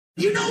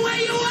You know where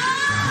you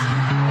are!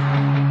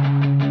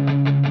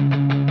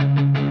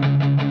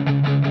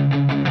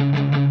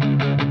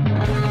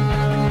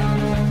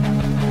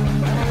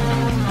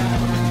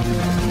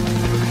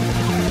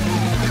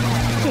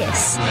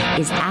 This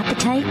is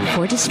Appetite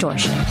for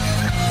Distortion.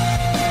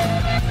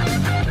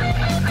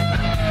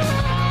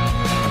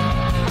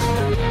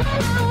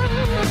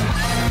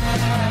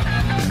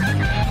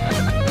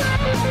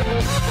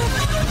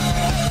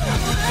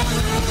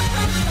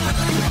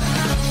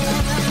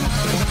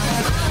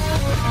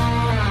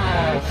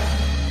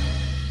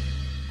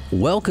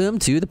 Welcome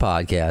to the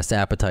podcast,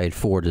 Appetite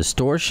for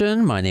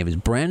Distortion. My name is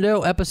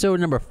Brando, episode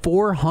number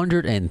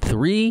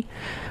 403.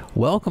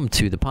 Welcome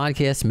to the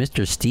podcast,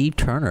 Mr. Steve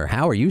Turner.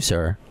 How are you,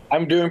 sir?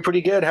 I'm doing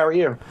pretty good. How are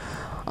you?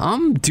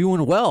 I'm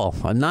doing well.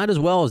 I'm not as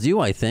well as you,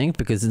 I think,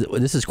 because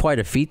this is quite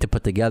a feat to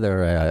put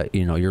together,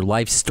 your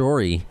life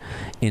story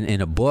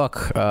in a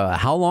book.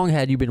 How long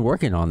had you been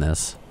working on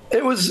this?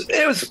 It was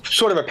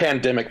sort of a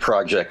pandemic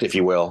project, if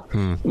you will.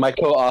 My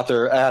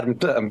co-author, Adam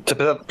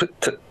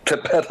Tepetelen,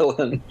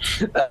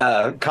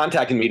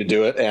 contacted me to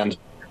do it, and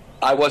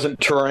I wasn't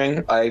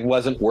touring. I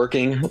wasn't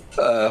working.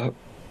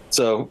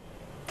 So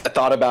I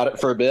thought about it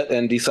for a bit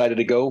and decided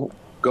to go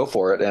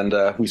for it. And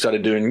we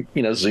started doing,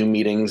 Zoom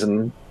meetings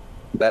and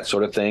that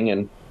sort of thing,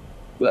 and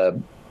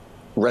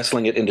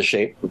wrestling it into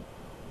shape.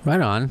 Right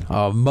on.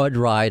 A mud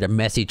ride, a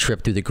messy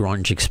trip through the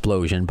grunge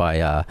explosion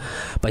by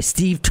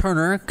Steve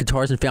Turner,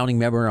 guitarist and founding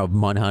member of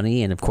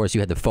Mudhoney, and of course you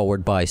had the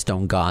forward by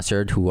Stone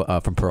Gossard, who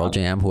from Pearl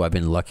Jam, who I've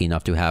been lucky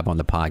enough to have on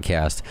the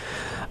podcast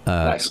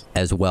Nice.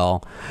 as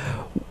well.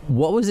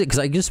 What was it? Because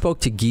I just spoke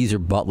to Geezer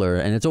Butler,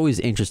 and it's always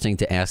interesting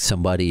to ask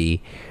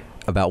somebody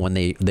about when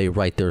they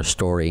write their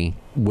story.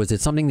 Was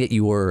it something that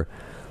you were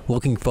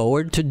looking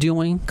forward to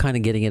doing, kind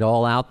of getting it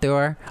all out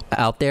there,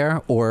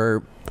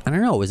 or I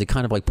don't know, is it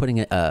kind of like putting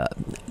it,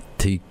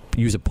 to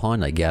use a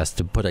pun, I guess,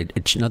 to put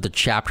another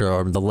chapter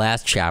or the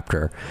last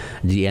chapter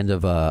at the end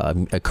of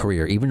a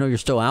career, even though you're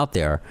still out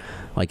there?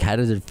 Like, how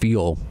does it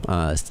feel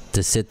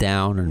to sit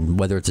down, and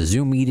whether it's a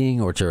Zoom meeting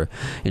or to,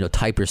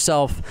 type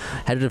yourself,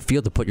 how did it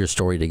feel to put your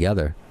story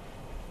together?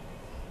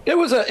 It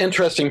was an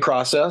interesting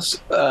process.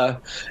 I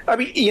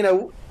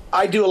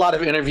do a lot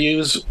of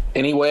interviews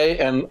anyway,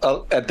 and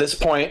at this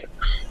point,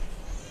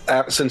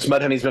 since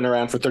Mudhoney's been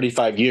around for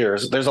 35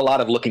 years, there's a lot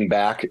of looking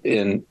back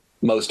in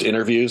most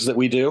interviews that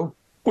we do,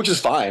 which is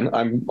fine.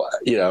 I'm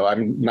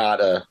not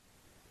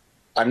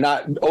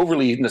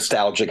overly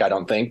nostalgic, I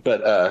don't think,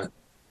 but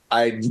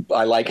I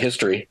like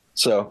history,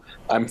 so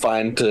I'm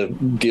fine to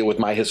deal with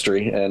my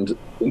history and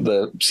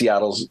the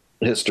Seattle's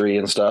history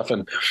and stuff.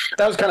 And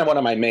that was kind of one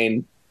of my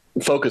main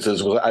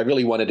focuses. I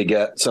really wanted to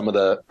get some of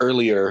the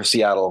earlier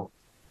Seattle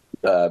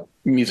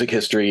music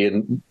history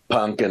and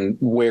punk and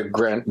where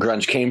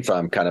grunge came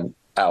from kind of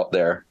out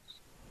there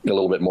a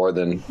little bit more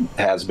than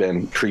has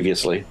been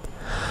previously.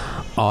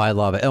 Oh, I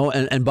love it. Oh,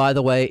 and by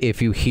the way,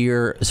 if you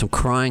hear some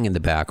crying in the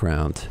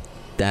background,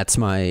 that's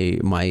my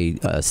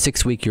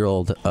 6 week year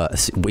old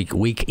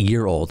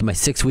my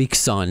 6 week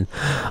son.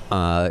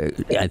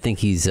 I think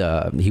he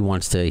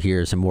wants to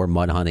hear some more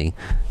Mudhoney.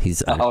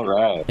 He's all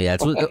right. Yeah,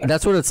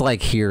 that's what it's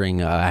like hearing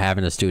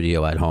having a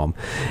studio at home.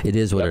 It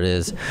is what it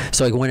is.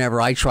 So like whenever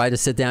I try to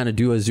sit down and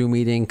do a Zoom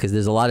meeting, because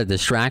there's a lot of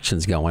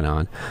distractions going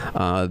on.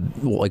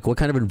 Like, what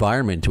kind of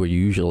environment were you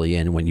usually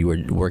in when you were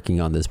working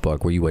on this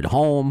book? Were you at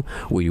home?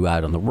 Were you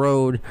out on the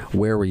road?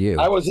 Where were you?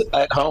 I was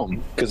at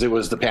home because it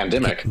was the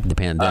pandemic. The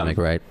pandemic,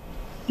 right?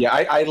 Yeah,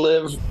 I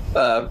live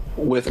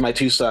with my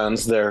two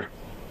sons. They're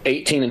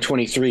 18 and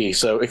 23.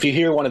 So if you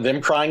hear one of them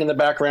crying in the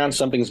background,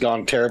 something's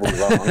gone terribly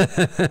wrong.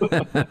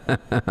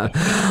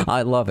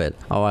 I love it.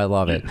 Oh, I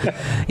love it.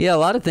 Yeah, a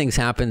lot of things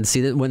happen.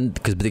 See, that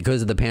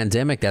because of the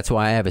pandemic, that's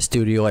why I have a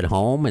studio at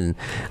home, and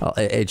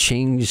it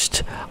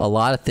changed a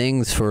lot of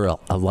things for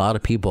a lot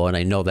of people. And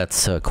I know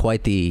that's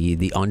quite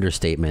the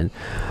understatement.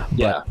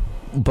 Yeah.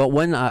 But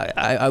when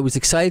I was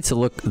excited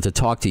to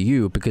talk to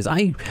you, because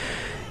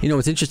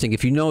it's interesting.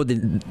 If you know the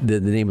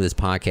name of this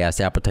podcast,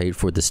 Appetite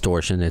for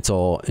Distortion, it's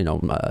all,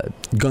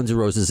 Guns N'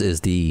 Roses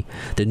is the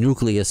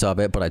nucleus of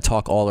it, but I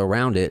talk all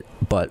around it.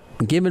 But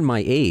given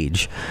my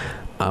age,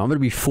 I'm going to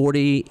be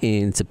 40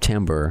 in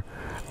September.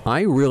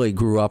 I really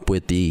grew up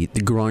with the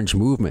grunge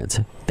movement.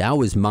 That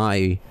was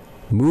my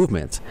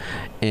movement.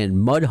 And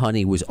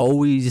Mudhoney was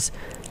always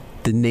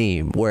the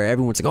name where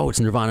everyone's like, oh,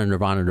 it's Nirvana,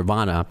 Nirvana,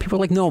 Nirvana. People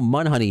are like, no,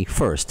 Mudhoney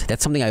first.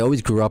 That's something I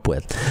always grew up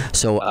with.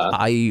 So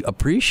I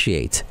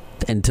appreciate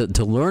and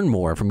to learn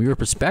more from your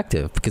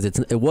perspective, because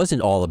it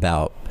wasn't all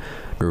about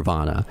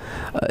Nirvana.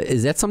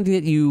 Is that something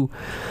that you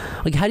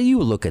like? How do you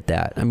look at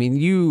that? I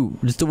mean,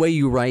 just the way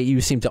you write,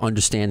 you seem to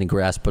understand and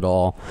grasp it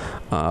all.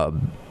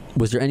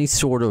 Was there any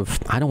sort of,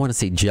 I don't want to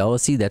say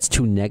jealousy, that's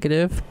too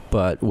negative,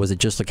 but was it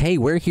just like, hey,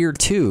 we're here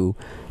too,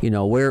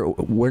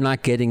 we're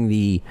not getting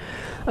the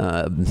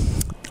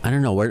I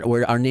don't know,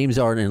 where our names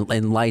are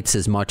in lights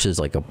as much as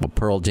like a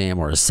Pearl Jam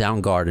or a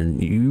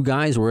Soundgarden. You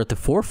guys were at the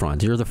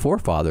forefront. You're the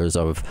forefathers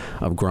of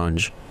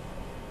grunge.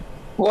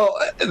 Well,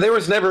 there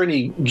was never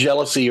any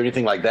jealousy or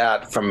anything like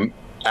that from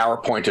our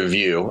point of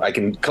view. I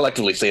can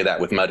collectively say that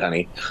with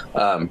Mudhoney.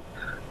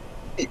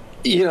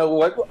 You know,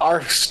 what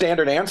our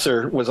standard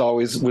answer was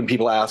always when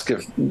people ask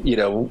if, you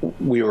know,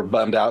 we were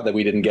bummed out that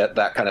we didn't get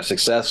that kind of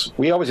success,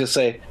 we always just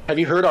say, have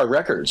you heard our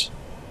records?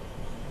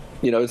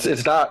 You know,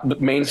 it's not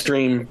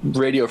mainstream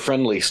radio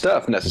friendly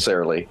stuff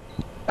necessarily.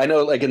 I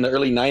know, like in the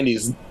early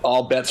 90s,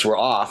 all bets were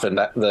off and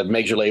that the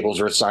major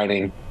labels were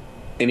signing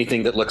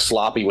anything that looked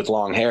sloppy with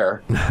long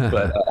hair.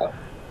 But,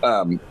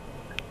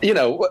 you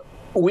know,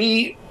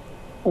 we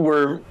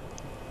were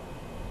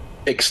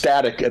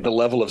ecstatic at the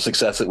level of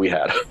success that we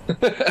had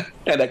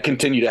and that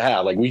continue to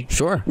have. Like we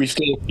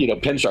still, you know,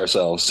 pinch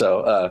ourselves.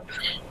 So,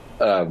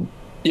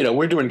 you know,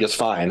 we're doing just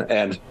fine.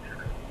 And,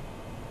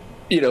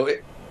 you know,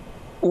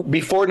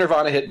 before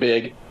Nirvana hit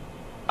big,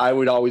 I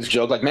would always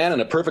joke like, man, in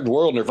a perfect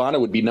world, Nirvana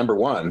would be number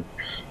one.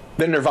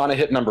 Then Nirvana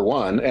hit number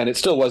one, and it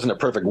still wasn't a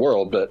perfect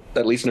world, but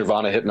at least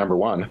Nirvana hit number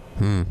one.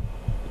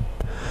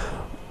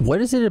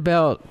 What is it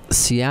about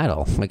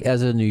Seattle? Like,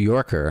 as a New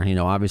Yorker, you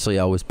know, obviously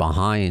I was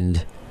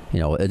behind, you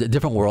know, a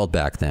different world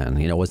back then.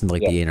 You know, it wasn't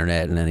like the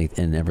internet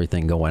and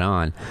everything going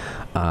on.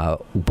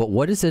 But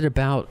what is it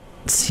about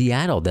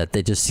Seattle that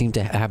they just seem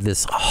to have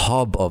this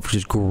hub of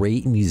just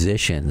great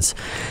musicians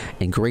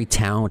and great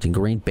talent and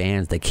great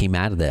bands that came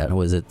out of that?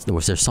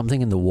 Was there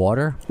something in the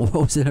water? What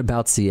was it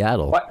about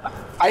Seattle?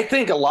 I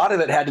think a lot of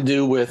it had to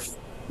do with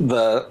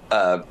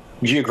the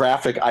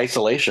geographic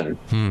isolation.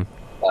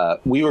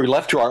 We were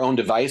left to our own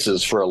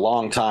devices for a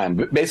long time,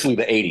 basically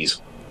the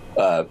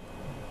 80s.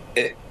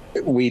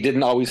 We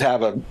didn't always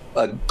have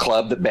a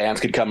club that bands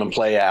could come and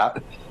play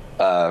at.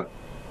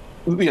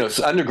 You know,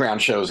 underground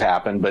shows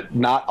happened, but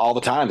not all the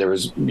time. There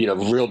was, you know,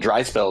 real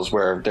dry spells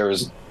where there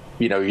was,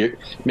 you know,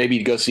 maybe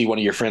you'd go see one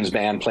of your friends'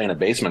 band play in a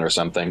basement or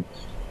something.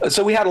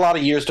 So we had a lot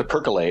of years to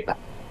percolate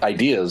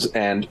ideas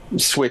and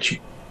switch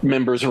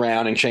members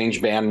around and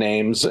change band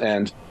names,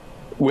 and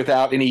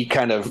without any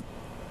kind of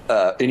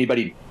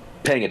anybody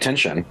paying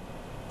attention.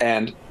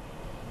 And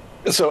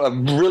so a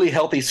really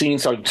healthy scene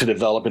started to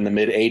develop in the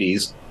mid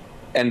 80s.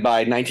 And by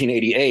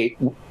 1988,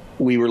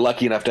 we were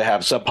lucky enough to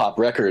have Sub Pop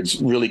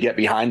Records really get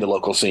behind the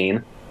local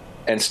scene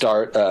and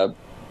start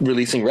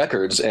releasing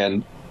records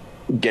and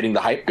getting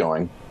the hype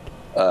going.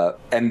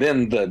 And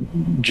then the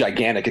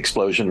gigantic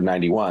explosion of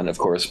 91, of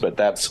course, but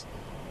that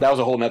was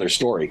a whole nother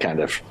story, kind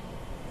of.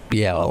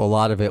 Yeah, a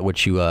lot of it,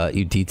 which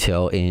you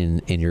detail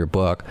in your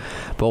book.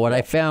 But what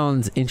I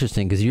found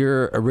interesting, because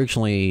you're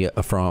originally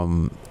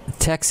from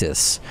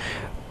Texas.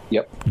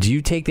 Yep. Do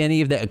you take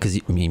any of that? Because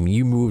I mean,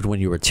 you moved when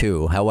you were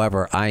 2.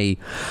 However, I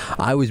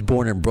was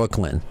born in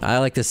Brooklyn. I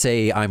like to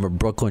say I'm a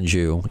Brooklyn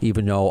Jew,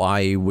 even though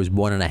I was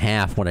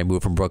 1.5 when I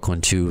moved from Brooklyn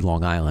to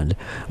Long Island.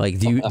 Like,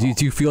 do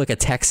you feel like a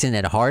Texan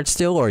at heart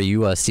still, or are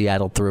you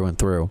Seattle through and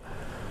through?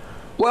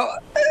 Well,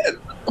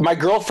 my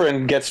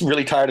girlfriend gets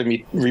really tired of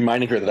me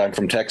reminding her that I'm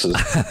from Texas.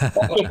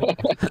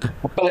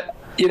 But,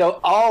 you know,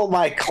 all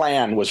my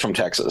clan was from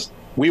Texas.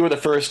 We were the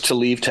first to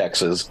leave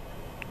Texas.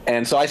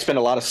 And so I spent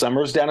a lot of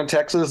summers down in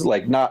Texas,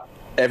 like not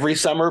every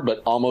summer,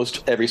 but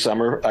almost every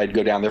summer. I'd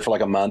go down there for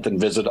like a month and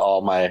visit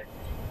all my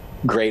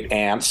great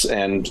aunts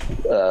and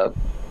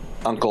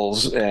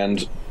uncles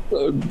and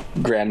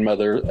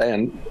grandmother.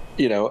 And,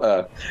 you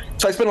know,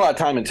 so I spent a lot of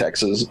time in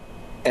Texas.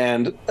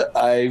 And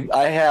I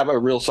have a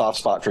real soft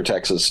spot for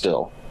Texas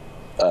still.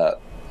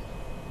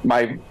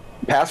 My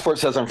passport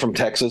says I'm from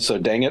Texas, so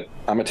dang it,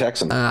 I'm a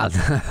Texan.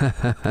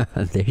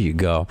 There you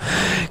go.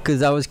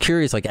 Because I was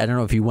curious, like, I don't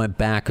know if you went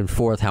back and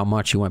forth, how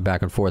much you went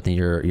back and forth in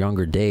your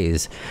younger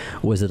days.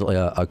 Was it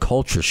a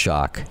culture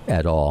shock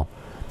at all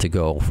to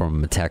go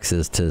from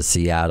Texas to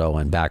Seattle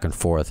and back and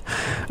forth?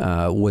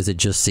 Was it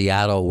just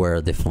Seattle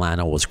where the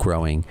flannel was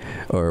growing,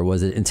 or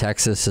was it in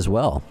Texas as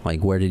well?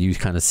 Like, where did you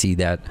kind of see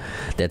that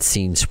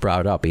scene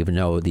sprout up, even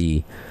though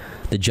the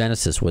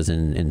genesis was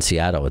in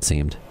Seattle, it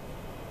seemed?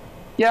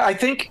 Yeah, I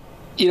think,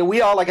 you know,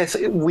 we all, like I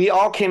said, we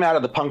all came out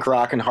of the punk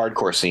rock and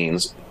hardcore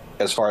scenes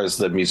as far as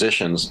the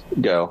musicians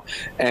go.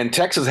 And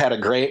Texas had a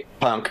great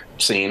punk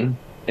scene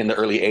in the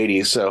early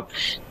 80s. So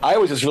I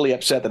was just really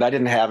upset that I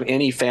didn't have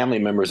any family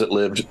members that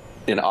lived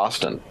in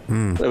Austin.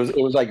 It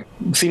was like,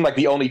 seemed like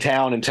the only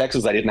town in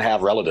Texas I didn't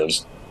have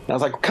relatives. And I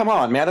was like, come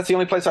on, man, that's the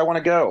only place I want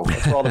to go.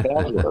 That's where all the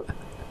bands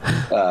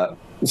were.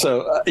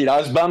 So, you know, I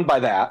was bummed by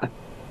that.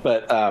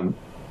 But,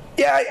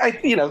 yeah,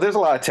 you know, there's a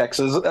lot of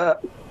Texas.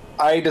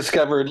 I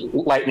discovered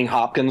Lightning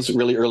Hopkins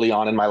really early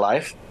on in my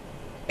life,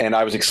 and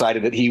I was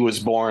excited that he was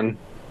born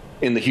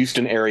in the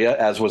Houston area,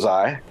 as was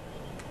I.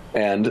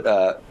 And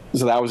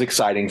so that was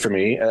exciting for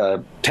me.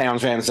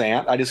 Townes Van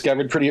Zandt I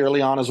discovered pretty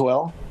early on as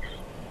well,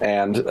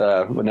 and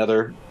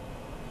another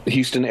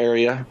Houston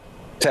area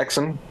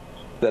Texan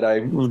that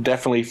I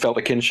definitely felt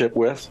a kinship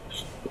with.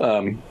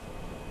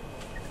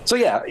 So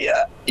yeah,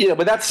 you know,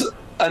 but that's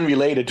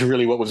unrelated to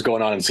really what was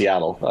going on in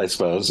Seattle, I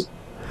suppose.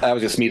 That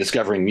was just me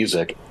discovering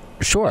music.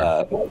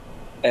 Sure.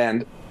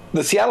 And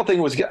the Seattle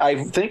thing was,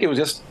 I think it was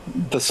just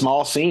the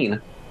small scene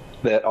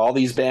that all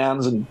these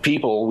bands and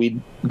people,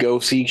 we'd go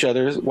see each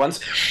other. Once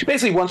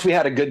we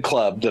had a good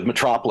club, the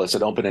Metropolis,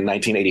 that opened in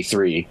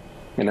 1983.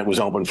 and it was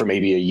open for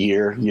maybe a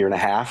year and a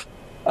half.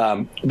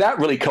 That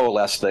really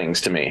coalesced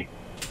things to me.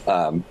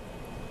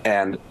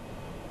 And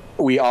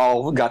we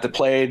all got to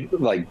play,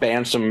 like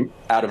bands from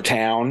out of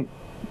town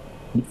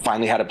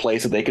finally had a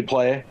place that they could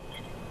play.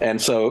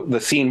 And so the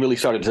scene really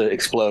started to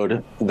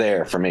explode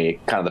there for me,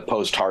 kind of the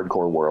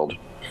post-hardcore world.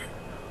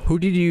 Who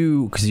did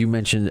you, because you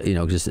mentioned,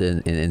 just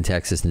in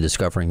Texas and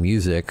discovering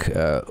music,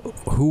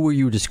 who were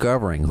you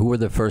discovering? Who were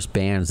the first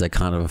bands that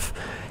kind of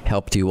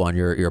helped you on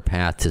your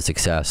path to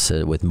success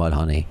with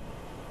Mudhoney?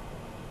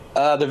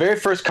 The very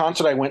first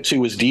concert I went to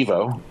was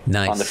Devo.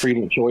 Nice. On the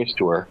Freedom of Choice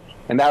tour.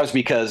 And that was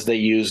because they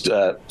used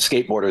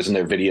skateboarders in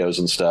their videos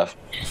and stuff.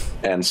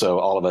 And so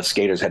all of us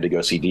skaters had to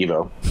go see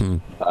Devo.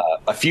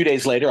 A few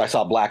days later, I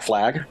saw Black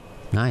Flag.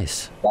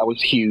 Nice. That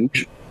was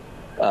huge.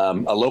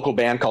 A local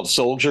band called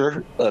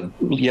Soldier,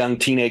 young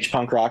teenage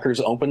punk rockers,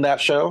 opened that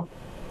show.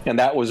 And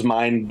that was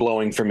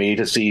mind-blowing for me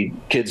to see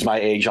kids my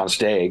age on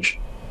stage.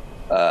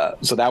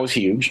 So that was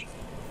huge.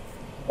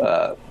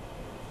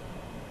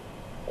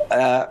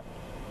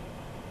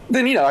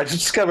 Then, I just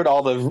discovered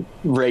all the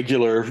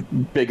regular,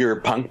 bigger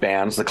punk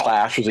bands. The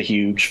Clash was a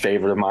huge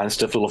favorite of mine,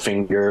 Stiff Little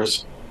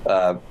Fingers.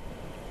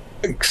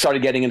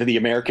 Started getting into the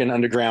American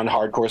underground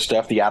hardcore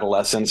stuff, the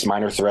Adolescents,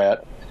 Minor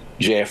Threat,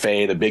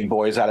 JFA, the big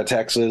boys out of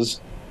Texas.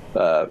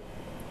 There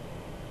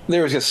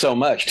was just so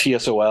much,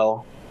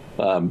 TSOL.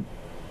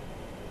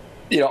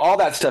 All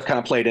that stuff kind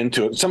of played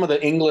into it. Some of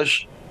the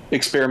English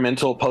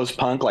experimental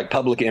post-punk, like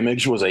Public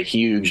Image, was a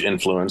huge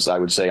influence, I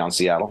would say, on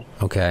Seattle.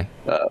 Okay.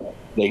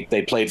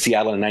 They played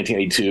Seattle in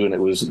 1982, and it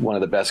was one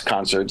of the best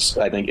concerts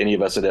I think any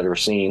of us had ever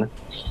seen.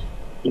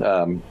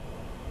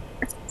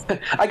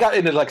 I got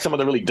into like some of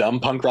the really dumb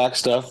punk rock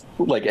stuff,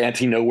 like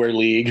Anti-Nowhere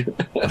League,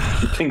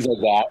 things like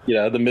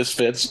that. The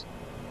Misfits,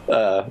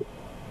 all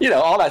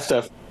that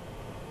stuff.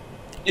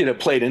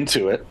 Played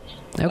into it.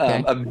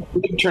 Okay. A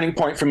big turning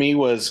point for me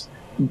was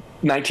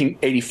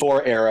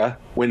 1984 era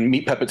when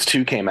Meat Puppets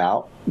 2 came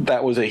out.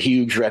 That was a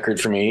huge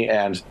record for me,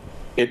 and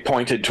it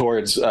pointed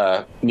towards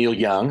Neil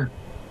Young,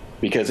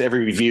 because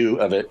every review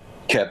of it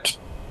kept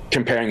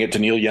comparing it to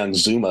Neil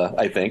Young's Zuma,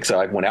 I think. So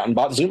I went out and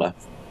bought Zuma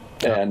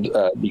and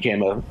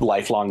became a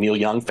lifelong Neil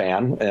Young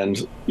fan,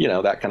 and,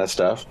 that kind of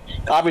stuff.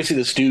 Obviously,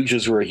 the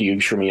Stooges were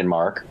huge for me and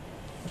Mark.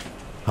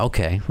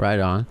 Okay, right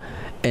on.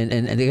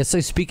 And I guess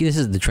this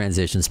is the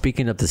transition.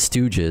 Speaking of the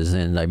Stooges,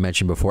 and I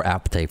mentioned before,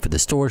 Appetite for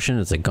Distortion.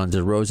 It's a Guns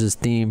N' Roses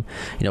theme.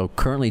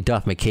 Currently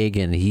Duff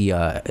McKagan,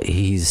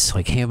 he's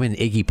like, him and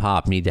Iggy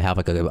Pop need to have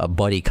like a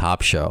buddy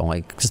cop show.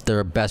 Like, just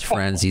they're best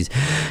friends.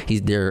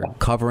 They're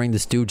covering the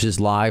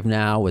Stooges live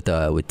now with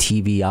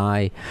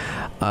TVI,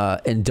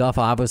 and Duff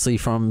obviously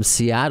from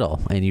Seattle,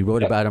 and you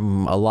wrote about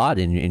him a lot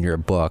in your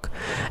book.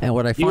 And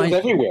what I find, he was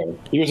everywhere.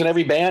 He was in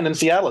every band in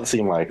Seattle, it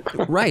seemed like.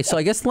 Right. So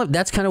I guess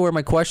that's kind of where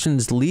my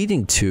question's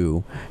leading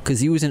to, because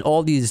he was in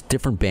all these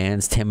different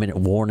bands, 10 Minute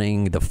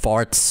Warning, The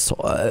Farts.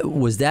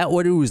 Was that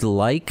what it was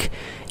like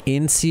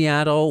in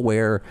Seattle,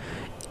 where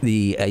I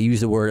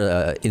use the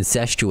word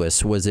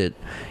incestuous? Were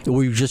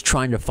you just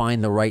trying to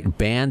find the right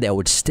band that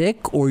would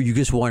stick, or you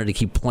just wanted to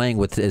keep playing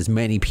with as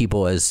many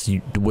people as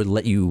would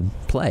let you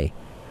play?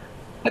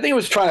 I think it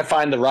was trying to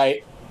find the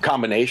right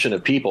combination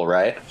of people,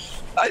 right?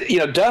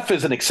 Duff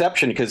is an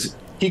exception because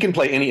he can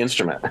play any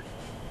instrument.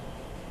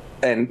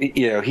 And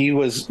he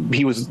was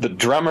the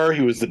drummer,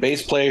 he was the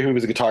bass player, he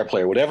was the guitar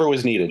player, whatever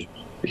was needed,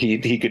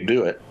 he could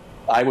do it.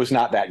 I was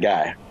not that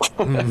guy.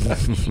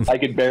 I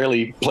could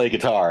barely play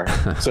guitar,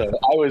 so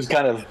I was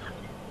kind of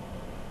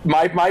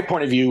my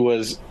point of view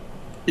was,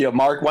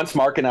 once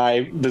Mark and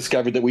I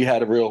discovered that we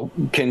had a real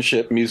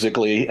kinship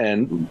musically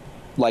and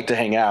liked to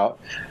hang out,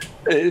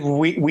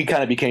 we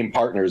kind of became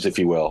partners, if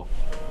you will.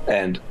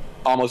 And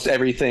almost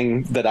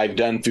everything that I've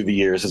done through the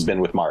years has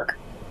been with Mark.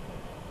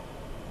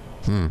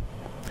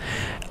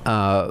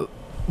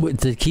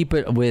 To keep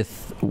it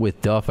with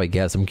Duff, I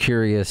guess I'm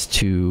curious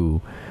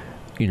to,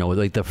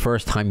 like the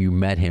first time you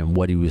met him,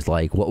 what he was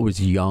like. What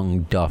was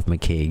young Duff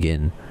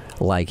McKagan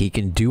like? He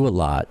can do a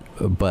lot,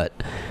 but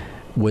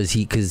was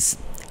he? Because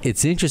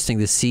it's interesting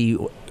to see,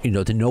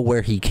 to know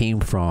where he came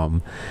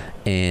from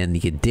and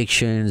the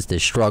addictions, the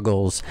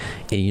struggles,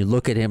 and you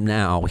look at him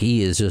now,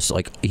 he is just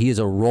like, he is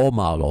a role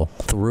model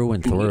through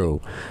and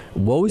through.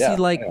 What was he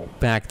like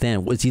back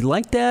then? Was he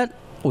like that?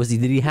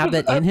 Did he have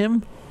that in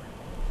him?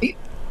 He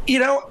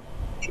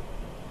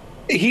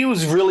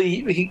was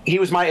really, he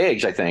was my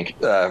age, I think.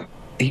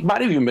 He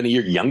might have even been a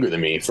year younger than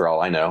me, for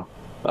all I know.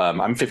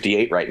 I'm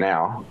 58 right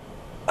now.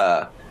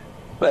 But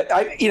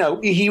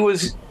he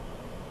was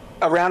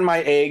around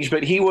my age,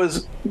 but he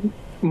was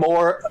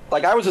more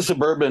like, I was a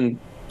suburban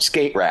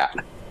skate rat,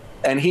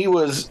 and he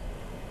was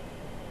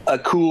a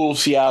cool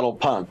Seattle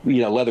punk,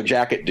 leather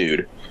jacket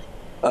dude.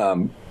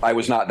 I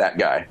was not that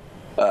guy.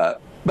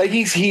 But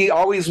he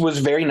always was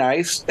very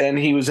nice, and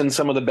he was in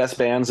some of the best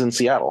bands in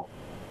Seattle.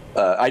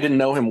 I didn't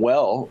know him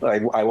well.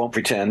 I won't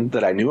pretend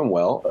that I knew him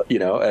well,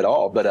 at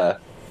all. But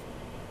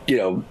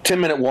 10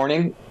 Minute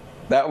Warning,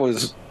 that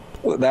was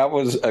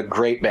a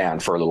great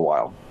band for a little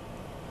while.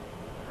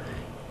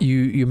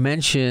 You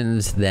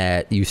mentioned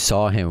that you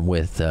saw him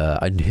with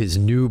his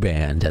new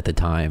band at the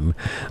time,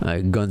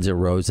 Guns N'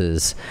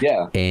 Roses.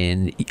 Yeah.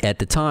 And at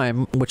the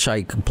time, which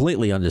I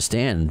completely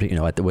understand,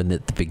 at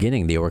the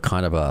beginning they were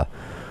kind of a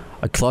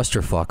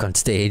clusterfuck on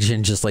stage,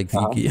 and just like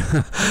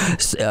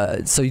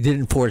so you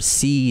didn't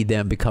foresee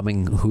them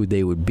becoming who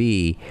they would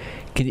be.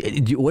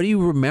 What do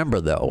you remember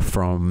though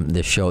from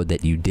the show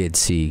that you did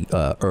see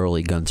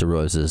early Guns N'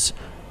 Roses?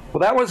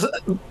 Well, that was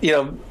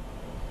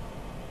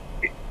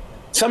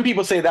some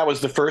people say that was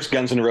the first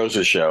Guns N'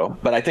 Roses show,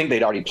 but I think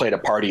they'd already played a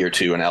party or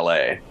two in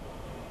LA.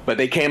 But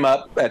they came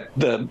up at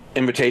the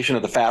invitation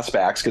of the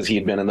Fastbacks because he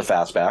had been in the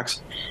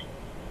Fastbacks,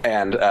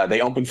 and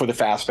they opened for the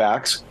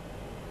Fastbacks.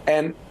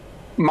 And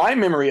my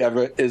memory of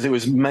it is it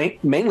was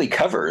mainly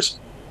covers.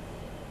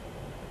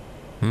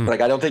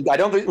 Like I don't think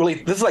really.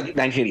 This is like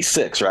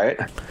 1986, right?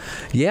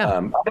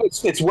 Yeah.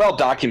 It's well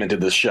documented.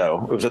 This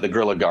show. It was at the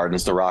Gorilla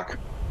Gardens, the Rock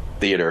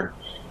Theater,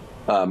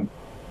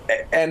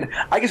 and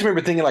I just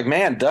remember thinking like,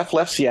 man, Duff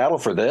left Seattle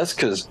for this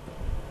because,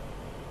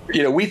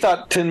 we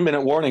thought 10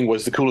 Minute Warning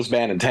was the coolest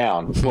band in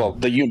town. Well,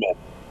 the U-Men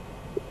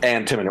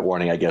and 10 Minute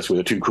Warning, I guess, were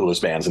the two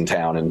coolest bands in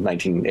town in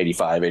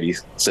 1985,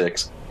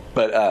 86.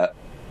 But I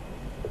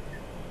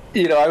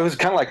was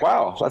kind of like,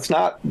 wow, that's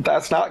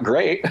not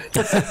great.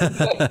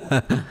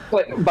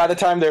 But by the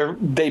time their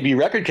debut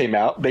record came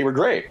out, they were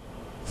great.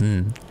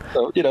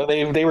 So,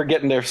 they were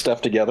getting their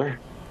stuff together.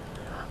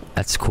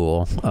 That's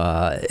cool.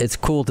 It's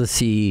cool to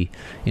see,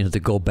 to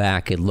go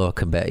back and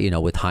look,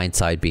 with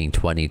hindsight being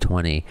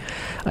 2020.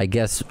 I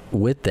guess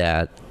with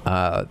that,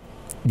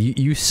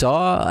 you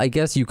saw, I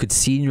guess you could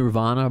see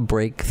Nirvana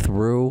break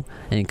through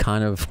and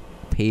kind of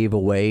pave a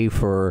way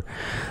for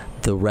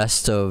the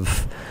rest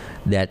of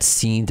that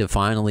scene to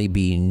finally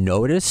be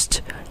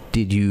noticed.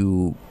 Did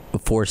you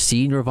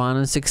foresee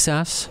Nirvana's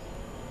success?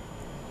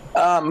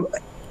 Well,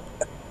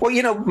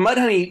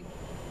 Mudhoney,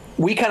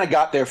 we kind of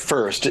got there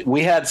first.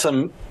 We had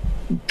some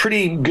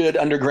pretty good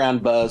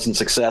underground buzz and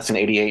success in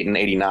 88 and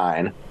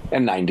 89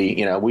 and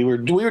 90. We were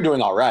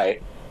doing all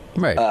right.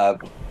 Right.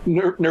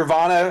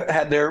 Nirvana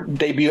had their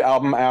debut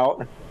album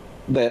out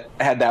that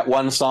had that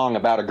one song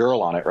about a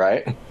girl on it,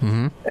 right?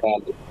 Mm-hmm.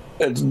 And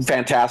it's a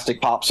fantastic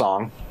pop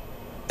song.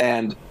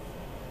 And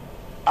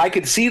I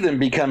could see them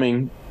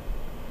becoming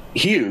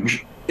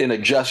huge in a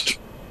just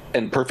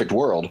and perfect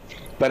world,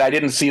 but I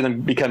didn't see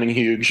them becoming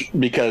huge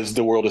because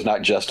the world is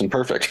not just and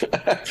perfect.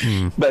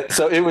 But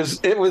so it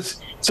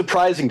was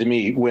surprising to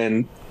me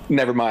when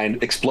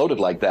Nevermind exploded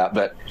like that.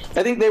 But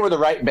I think they were the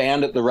right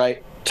band at the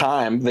right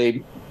time.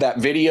 That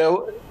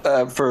video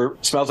for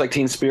Smells Like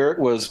Teen Spirit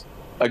was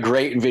a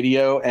great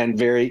video and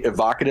very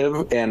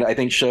evocative, and I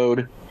think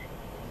showed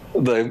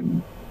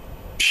the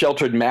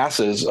sheltered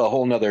masses a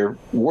whole nother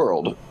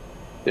world.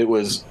 It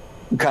was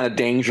kind of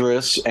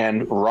dangerous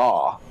and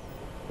raw,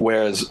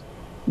 whereas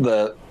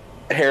the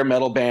hair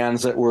metal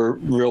bands that were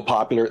real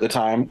popular at the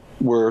time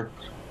were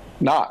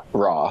not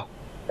raw.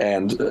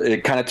 And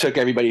it kind of took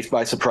everybody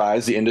by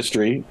surprise, the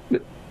industry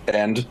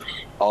and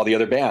all the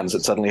other bands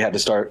that suddenly had to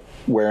start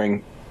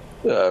wearing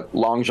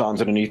long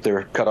johns underneath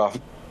their cut-off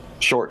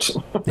shorts.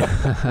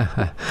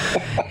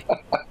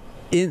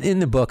 In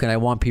the book, and I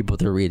want people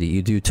to read it,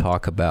 you do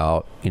talk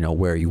about,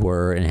 where you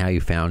were and how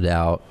you found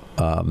out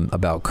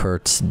about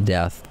Kurt's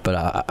death.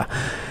 But,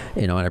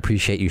 and I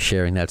appreciate you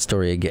sharing that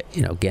story.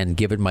 Again,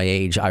 given my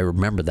age, I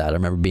remember that. I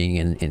remember being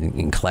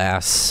in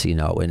class, in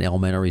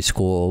elementary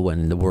school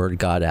when the word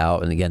got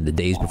out. And again, the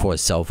days before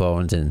cell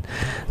phones and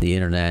the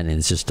internet. And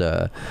it's just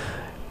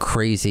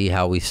crazy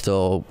how we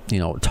still,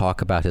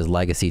 talk about his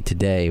legacy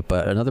today.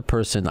 But another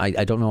person,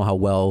 I don't know how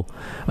well,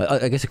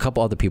 I guess a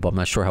couple other people, I'm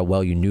not sure how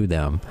well you knew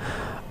them.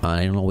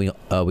 I don't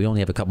know, we only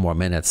have a couple more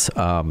minutes.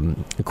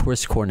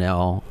 Chris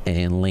Cornell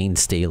and Lane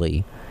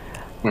Staley.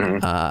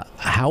 Mm-hmm.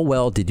 How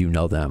well did you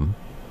know them?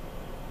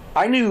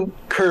 I knew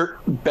Kurt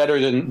better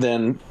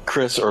than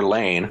Chris or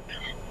Lane.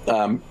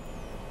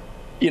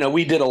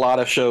 We did a lot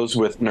of shows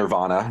with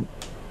Nirvana,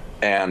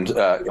 and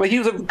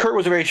Kurt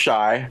was a very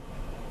shy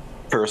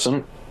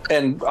person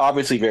and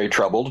obviously very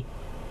troubled.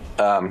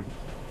 The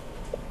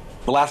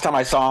last time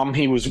I saw him,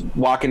 he was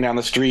walking down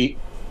the street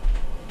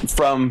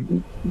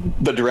from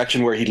the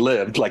direction where he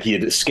lived, like he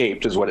had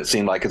escaped, is what it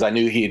seemed like, because I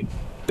knew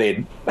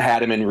they'd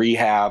had him in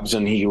rehabs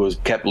and he was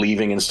kept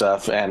leaving and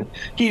stuff, and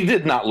he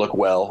did not look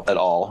well at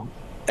all.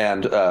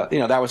 And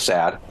that was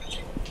sad.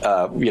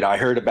 I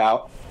heard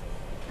about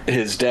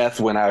his death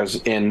when I was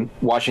in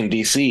Washington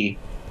D.C.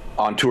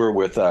 on tour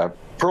with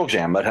Pearl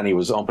Jam. Mudhoney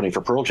was opening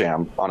for Pearl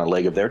Jam on a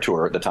leg of their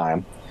tour at the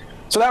time,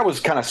 so that was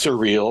kind of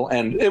surreal,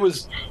 and it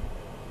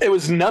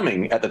was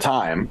numbing at the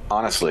time.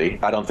 Honestly,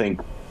 I don't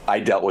think I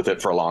dealt with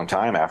it for a long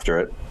time after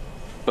it.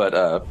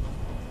 But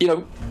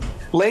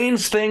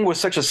Lane's thing was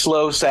such a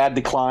slow, sad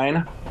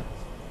decline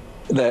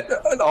that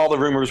all the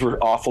rumors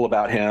were awful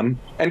about him,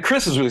 and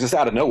Chris's was just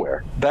out of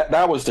nowhere.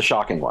 That was the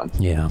shocking one.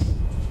 Yeah.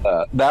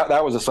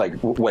 That was just like,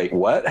 wait,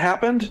 what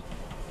happened?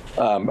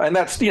 And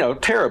that's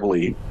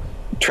terribly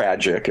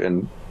tragic,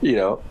 and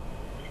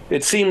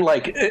it seemed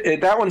like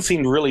that one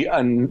seemed really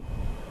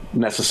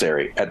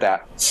necessary at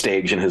that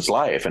stage in his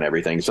life and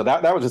everything. So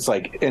that was just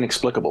like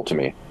inexplicable to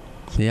me.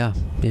 Yeah.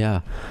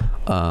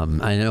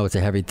 I know it's a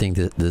heavy thing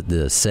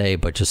to say,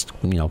 but just,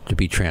 to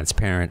be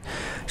transparent,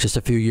 just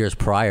a few years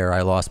prior,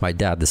 I lost my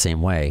dad the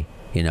same way,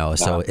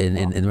 so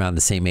in around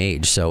the same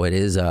age. So it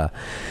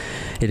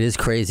is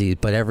crazy,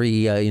 but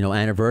every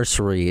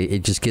anniversary,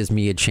 it just gives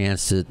me a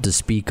chance to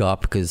speak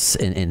up, because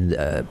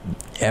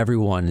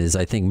everyone is,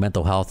 I think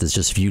mental health is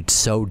just viewed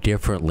so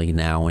differently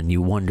now, and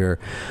you wonder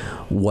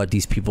what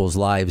these people's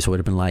lives would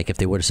have been like if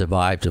they would have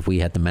survived, if we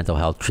had the mental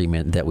health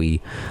treatment that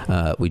we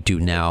do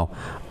now.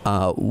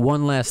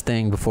 One last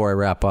thing before I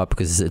wrap up,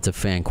 because it's a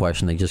fan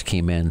question that just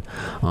came in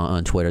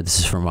on Twitter. This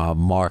is from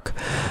Mark.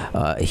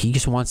 He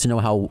just wants to know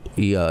how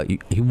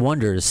he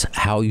wonders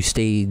how you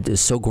stayed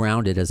so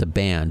grounded as a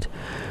band,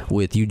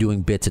 with you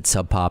doing bits at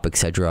Sub Pop,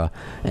 etc.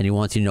 And he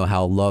wants you to know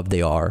how loved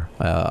they are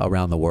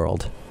around the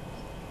world.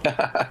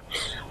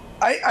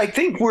 I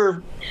think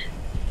we're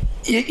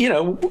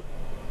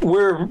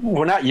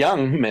not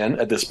young men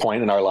at this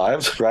point in our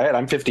lives, right?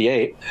 I'm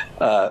 58.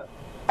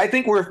 I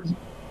think we're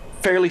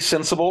fairly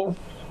sensible,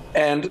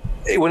 and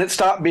when it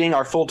stopped being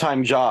our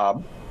full-time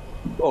job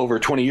over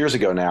 20 years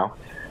ago now,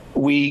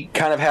 we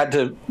kind of had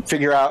to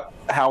figure out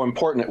how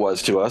important it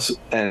was to us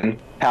and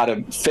how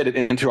to fit it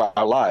into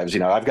our lives.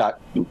 I've got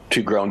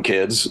 2 grown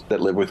kids that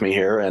live with me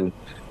here, and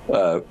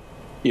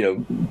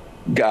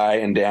Guy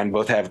and Dan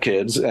both have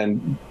kids,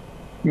 and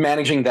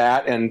managing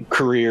that and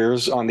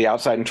careers on the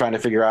outside and trying to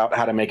figure out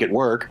how to make it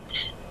work,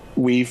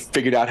 we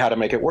figured out how to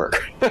make it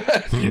work.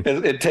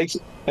 It takes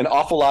an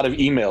awful lot of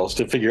emails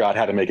to figure out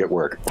how to make it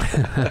work.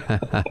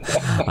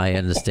 I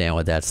understand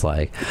what that's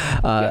like.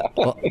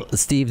 Well,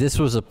 Steve, this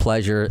was a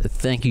pleasure.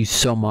 Thank you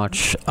so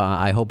much.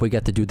 I hope we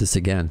get to do this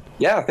again.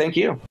 Yeah, thank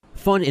you.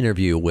 Fun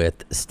interview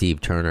with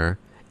Steve Turner.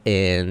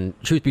 And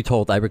truth be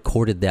told, I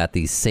recorded that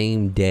the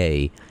same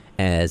day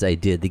as I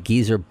did the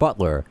Geezer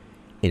Butler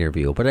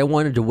interview. But I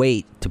wanted to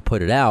wait to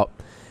put it out.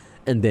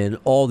 And then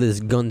all this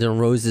Guns N'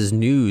 Roses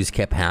news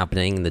kept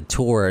happening, the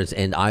tours,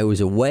 and I was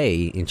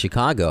away in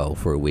Chicago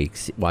for a week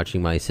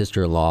watching my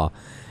sister-in-law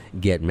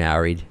get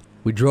married.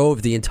 We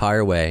drove the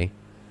entire way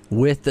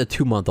with a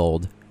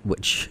 2-month-old,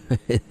 which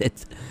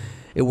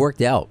it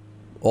worked out.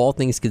 All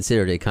things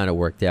considered, it kind of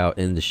worked out.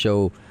 And the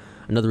show,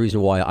 another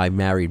reason why I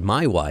married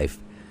my wife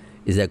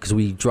is that because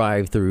we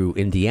drive through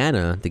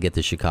Indiana to get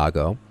to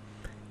Chicago.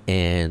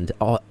 And,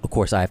 of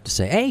course, I have to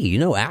say, hey,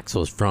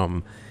 Axl's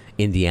from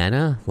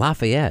Indiana,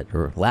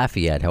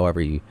 Lafayette, however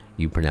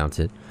you pronounce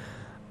it,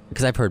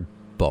 because I've heard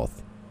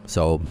both.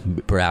 So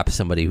perhaps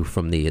somebody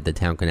from the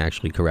town can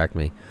actually correct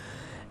me.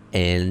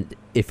 And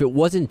if it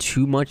wasn't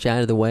too much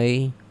out of the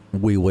way,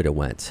 we would have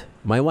went.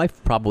 My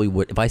wife probably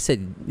would. If I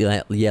said,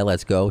 yeah,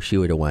 let's go, she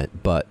would have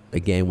went. But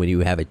again, when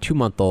you have a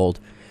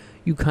 2-month-old,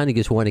 you kind of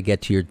just want to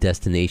get to your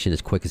destination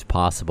as quick as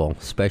possible,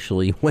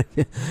 especially when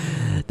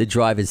the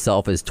drive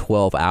itself is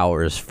 12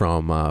 hours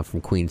from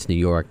Queens, New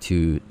York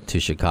to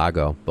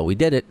Chicago. But we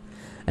did it,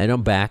 and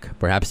I'm back.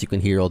 Perhaps you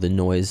can hear all the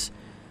noise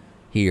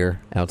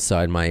here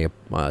outside my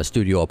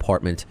studio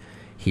apartment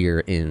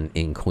here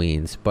in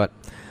Queens. But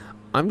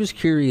I'm just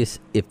curious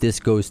if this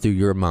goes through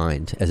your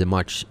mind as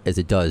much as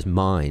it does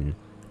mine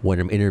when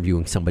I'm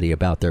interviewing somebody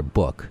about their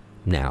book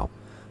now.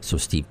 So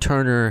Steve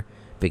Turner,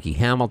 Vicki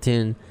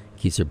Hamilton,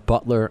 Geezer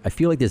Butler, I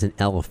feel like there's an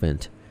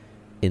elephant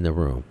in the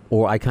room,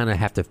 or I kind of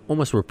have to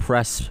almost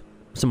repress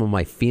some of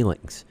my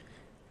feelings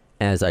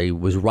as I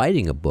was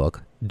writing a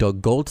book,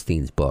 Doug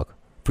Goldstein's book,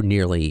 for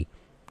nearly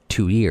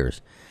 2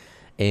 years.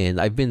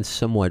 And I've been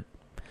somewhat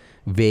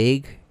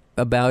vague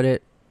about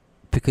it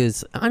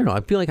because, I don't know,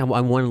 I feel like I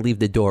want to leave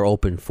the door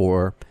open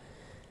for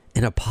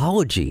an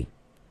apology.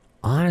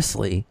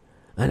 Honestly,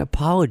 an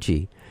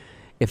apology.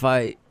 If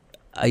I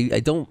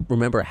don't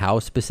remember how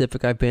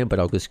specific I've been, but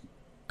I'll just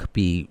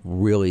be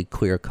really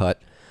clear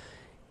cut,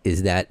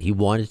 is that he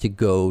wanted to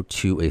go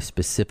to a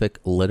specific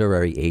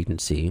literary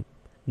agency,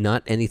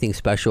 not anything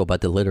special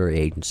about the literary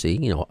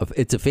agency.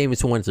 It's a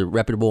famous one, it's a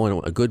reputable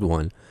one, a good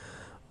one,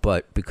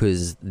 but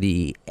because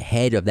the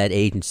head of that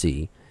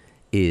agency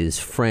is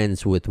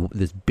friends with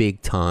this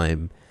big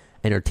time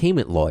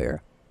entertainment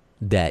lawyer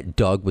that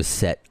Doug was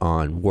set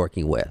on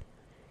working with,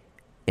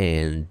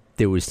 and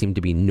there would seem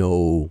to be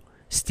no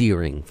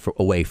steering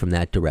away from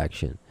that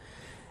direction.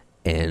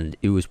 And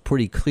it was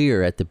pretty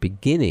clear at the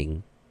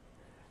beginning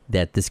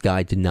that this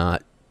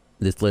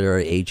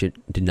literary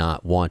agent did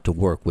not want to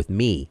work with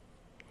me.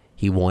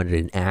 He wanted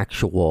an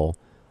actual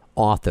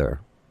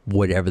author,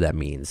 whatever that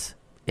means.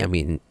 I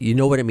mean, you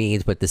know what it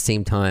means, but at the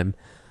same time,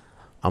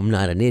 I'm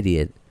not an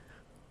idiot.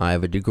 I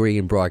have a degree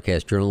in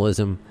broadcast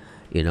journalism.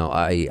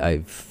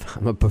 I'm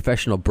a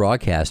professional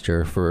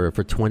broadcaster for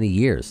 20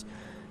 years.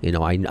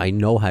 I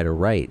know how to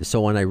write.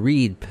 So when I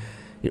read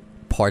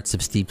parts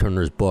of Steve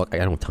Turner's book, I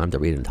don't have time to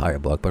read an entire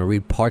book, but I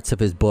read parts of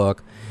his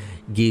book,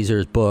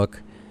 Geezer's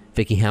book,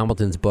 Vicki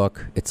Hamilton's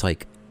book. It's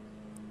like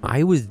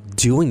I was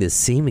doing the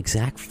same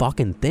exact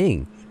fucking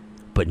thing,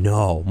 but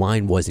no,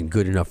 mine wasn't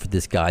good enough for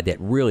this guy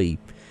that really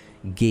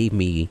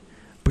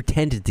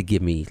pretended to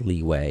give me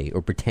leeway,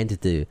 or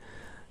pretended to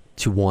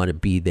to want to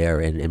be there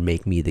and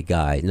make me the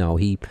guy. No,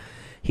 he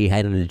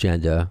had an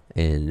agenda,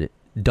 and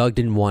Doug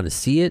didn't want to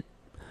see it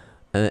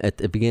at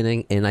the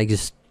beginning, and I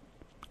just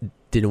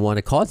didn't want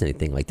to cause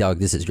anything. Like, Doug,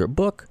 this is your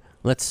book.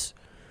 Let's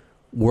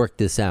work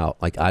this out.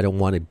 Like, I don't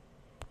want to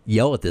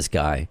yell at this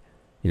guy,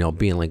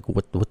 being like,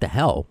 what the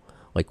hell?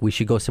 Like, we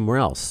should go somewhere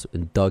else.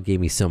 And Doug gave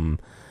me some,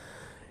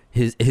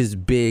 his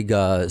big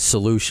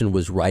solution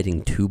was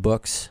writing 2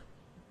 books,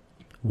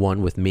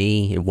 one with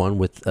me and one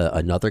with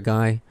another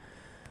guy,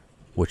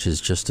 which is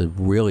just a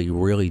really,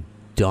 really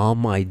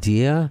dumb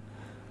idea.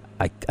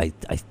 I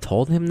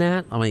told him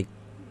that. I'm like,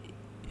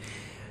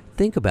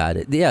 think about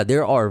it. Yeah,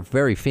 there are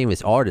very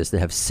famous artists that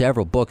have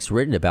several books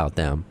written about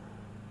them,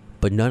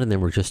 but none of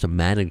them were just a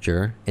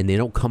manager, and they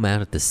don't come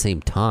out at the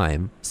same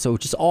time. So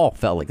it just all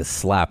felt like a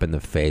slap in the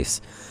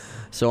face.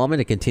 So I'm going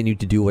to continue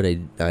to do what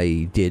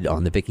I did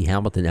on the Vicky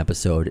Hamilton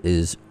episode,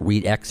 is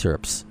read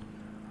excerpts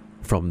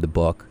from the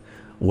book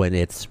when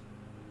it's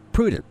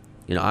prudent.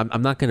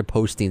 I'm not going to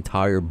post the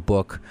entire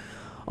book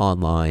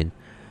online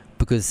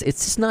because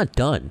it's just not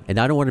done, and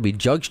I don't want to be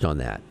judged on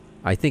that.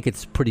 I think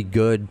it's pretty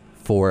good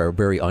for a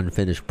very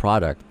unfinished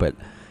product, but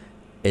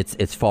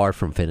it's far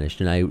from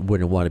finished, and I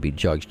wouldn't want to be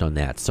judged on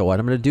that. So what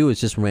I'm going to do is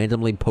just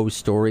randomly post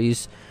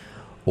stories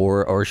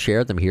or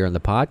share them here on the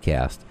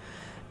podcast.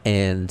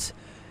 And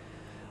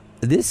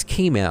this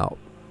came out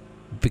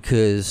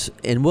because,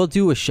 and we'll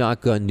do a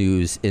shotgun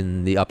news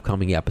in the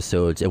upcoming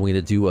episodes, and we're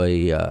going to do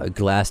a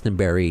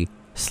Glastonbury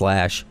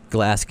 /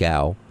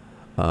 Glasgow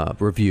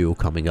review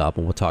coming up,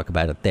 and we'll talk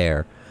about it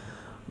there.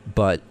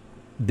 But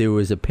there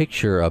was a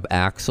picture of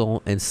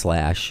Axl and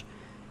Slash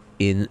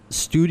in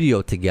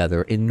studio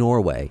together in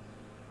Norway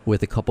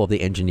with a couple of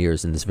the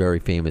engineers in this very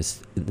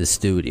famous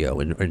studio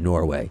in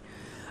Norway.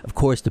 Of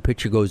course, the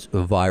picture goes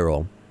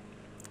viral,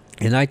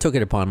 and I took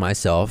it upon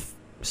myself,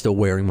 still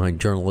wearing my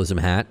journalism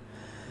hat,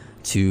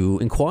 to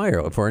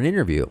inquire for an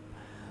interview.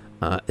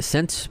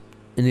 Sent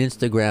an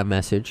Instagram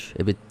message.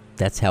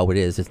 That's how it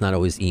is. It's not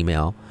always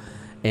email.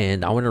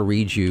 And I want to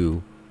read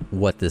you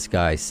what this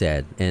guy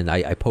said. And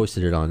I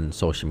posted it on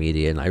social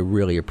media, and I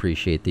really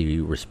appreciate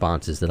the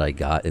responses that I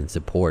got in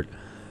support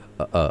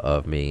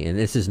of me. And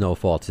this is no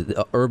fault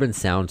to Urban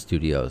Sound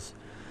Studios.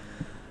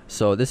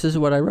 So this is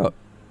what I wrote.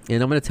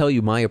 And I'm going to tell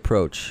you my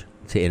approach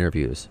to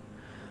interviews.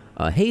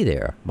 Hey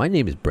there, my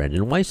name is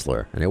Brendan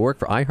Weissler, and I work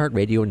for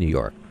iHeartRadio in New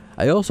York.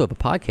 I also have a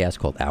podcast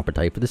called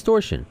Appetite for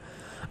Distortion.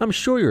 I'm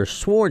sure you're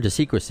sworn to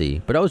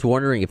secrecy, but I was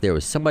wondering if there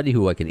was somebody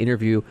who I could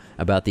interview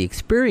about the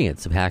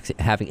experience of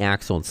having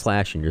Axl and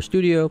Slash in your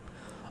studio.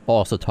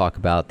 Also talk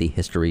about the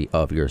history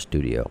of your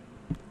studio.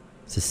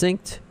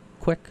 Succinct,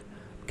 quick,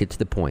 get to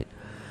the point.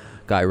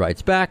 Guy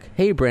writes back,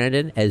 hey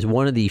Brandon, as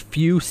one of the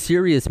few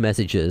serious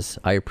messages,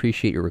 I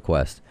appreciate your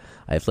request.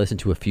 I have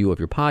listened to a few of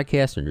your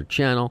podcasts on your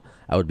channel.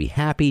 I would be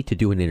happy to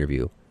do an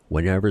interview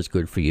whenever it's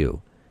good for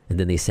you. And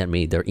then they sent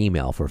me their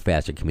email for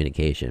faster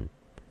communication.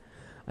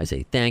 I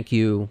say, thank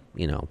you.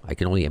 I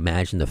can only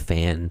imagine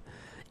the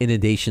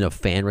inundation of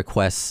fan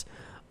requests,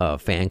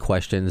 fan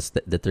questions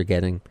that they're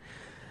getting.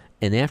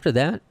 And after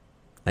that,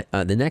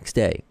 the next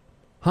day,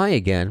 hi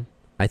again.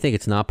 I think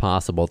it's not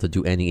possible to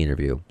do any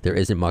interview. There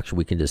isn't much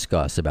we can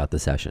discuss about the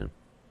session.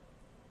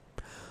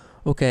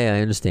 Okay,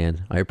 I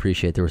understand. I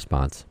appreciate the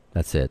response.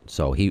 That's it.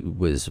 So he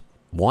was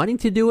wanting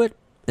to do it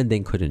and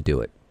then couldn't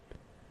do it.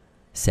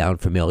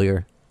 Sound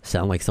familiar?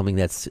 Sound like something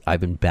that's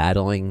I've been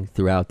battling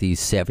throughout these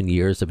 7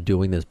 years of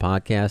doing this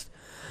podcast?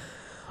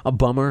 A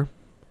bummer,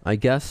 I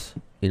guess.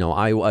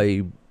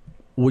 I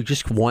would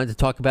just wanted to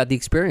talk about the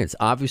experience.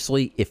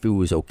 Obviously, if it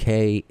was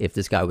okay, if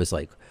this guy was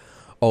like,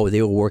 oh,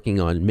 they were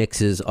working on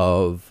mixes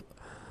of,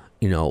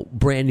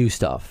 brand new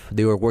stuff.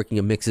 They were working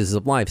on mixes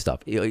of live stuff.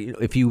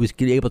 If he was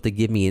able to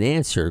give me an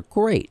answer,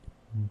 great.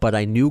 But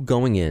I knew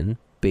going in,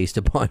 based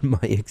upon my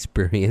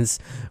experience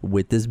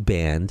with this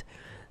band,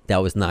 that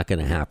was not going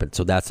to happen.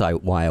 So that's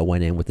why I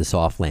went in with the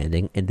soft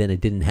landing, and then it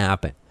didn't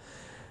happen.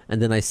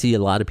 And then I see a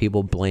lot of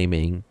people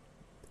blaming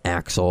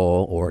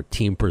Axl or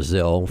Team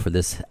Brazil for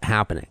this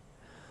happening.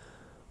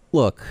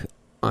 Look,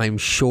 I'm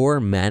sure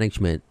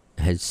management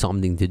had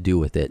something to do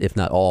with it, if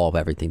not all of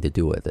everything to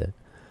do with it.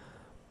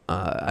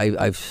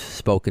 I've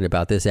spoken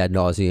about this ad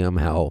nauseum,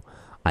 how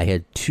I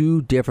had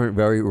 2 different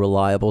very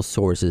reliable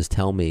sources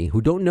tell me,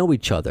 who don't know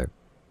each other,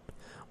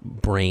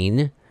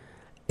 Brain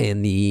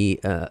and the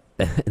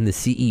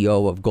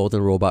CEO of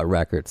Golden Robot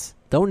Records,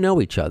 don't know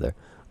each other.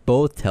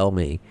 Both tell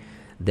me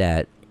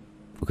that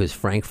because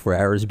Frank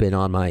Ferrer has been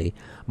on my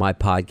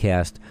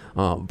podcast,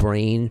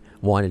 Brain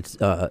wanted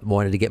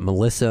to get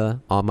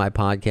Melissa on my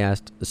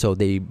podcast, so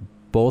they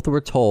both were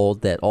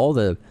told that all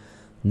the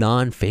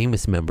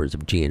non-famous members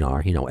of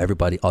GN'R,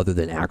 everybody other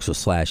than Axl,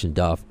 Slash, and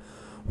Duff,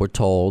 were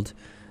told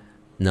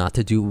not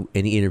to do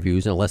any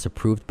interviews unless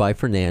approved by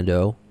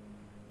Fernando,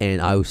 and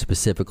I was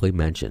specifically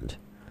mentioned.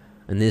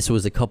 And this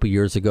was a couple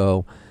years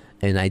ago,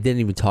 and I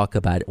didn't even talk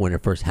about it when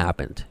it first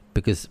happened,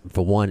 because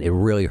for one, it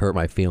really hurt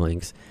my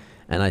feelings,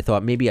 and I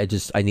thought maybe I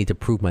need to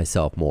prove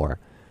myself more,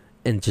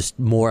 and just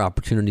more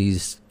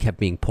opportunities kept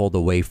being pulled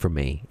away from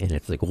me, and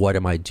it's like, what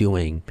am I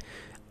doing?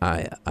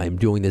 I'm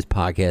doing this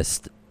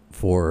podcast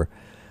for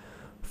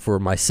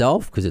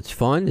myself because it's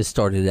fun. It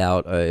started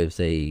out as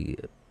a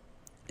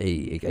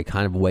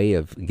kind of way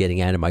of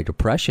getting out of my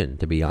depression,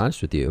 to be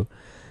honest with you.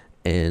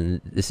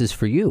 And this is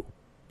for you.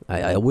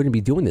 I wouldn't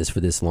be doing this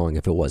for this long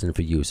if it wasn't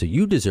for you. So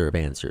you deserve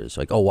answers.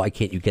 Like, oh, why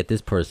can't you get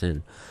this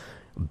person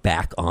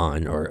back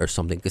on or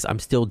something? Because I'm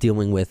still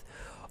dealing with,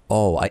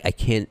 I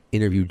can't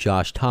interview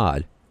Josh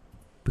Todd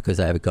because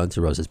I have a Guns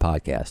N' Roses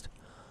podcast.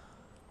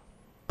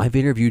 I've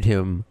interviewed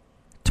him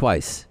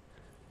twice.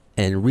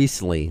 And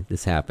recently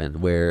this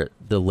happened where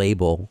the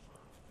label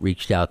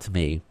reached out to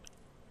me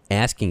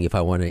asking if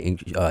I want to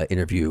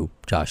interview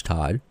Josh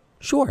Todd.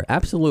 Sure,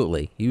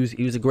 absolutely. He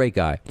was a great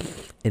guy.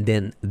 And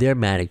then their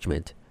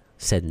management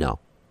said no.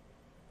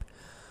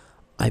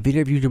 I've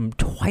interviewed him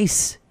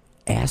twice,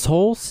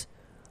 assholes.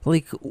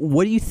 Like,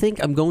 what do you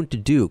think I'm going to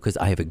do? Because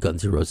I have a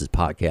Guns N' Roses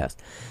podcast.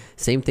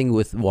 Same thing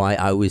with why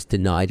I was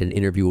denied an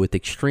interview with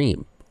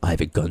Extreme. I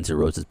have a Guns N'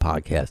 Roses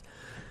podcast.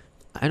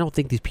 I don't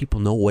think these people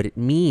know what it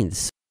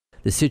means.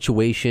 The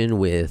situation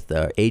with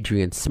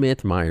Adrian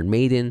Smith from Iron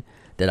Maiden,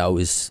 that I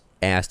was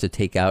asked to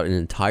take out an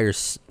entire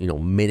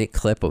minute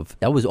clip of,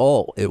 that was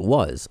all it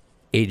was.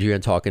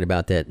 Adrian talking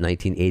about that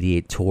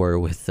 1988 tour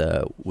with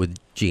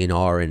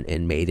GN'R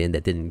and Maiden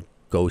that didn't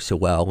go so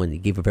well, and he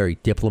gave a very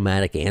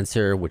diplomatic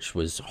answer which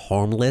was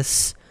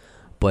harmless,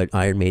 but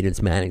Iron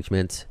Maiden's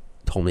management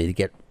told me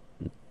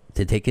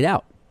to take it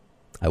out.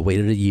 I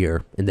waited a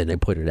year and then I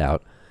put it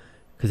out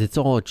because it's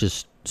all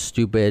just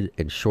stupid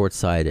and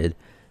short-sighted.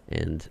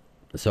 And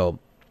so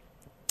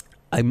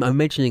I'm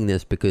mentioning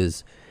this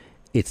because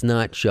it's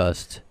not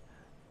just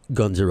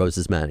Guns N'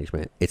 Roses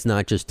management. It's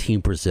not just Team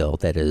Brazil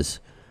that is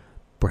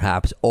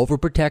perhaps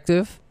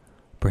overprotective.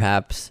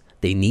 Perhaps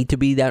they need to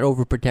be that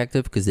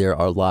overprotective because there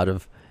are a lot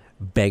of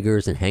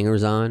beggars and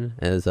hangers-on,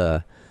 as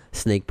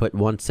Snake Put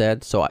once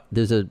said. So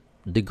there's a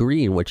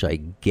degree in which I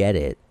get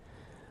it,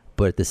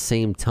 but at the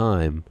same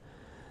time,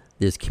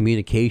 there's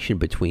communication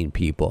between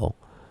people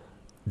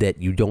that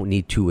you don't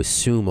need to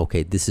assume,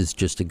 okay, this is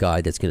just a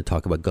guy that's going to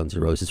talk about Guns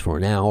N' Roses for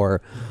an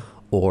hour,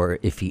 or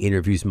if he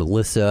interviews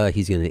Melissa,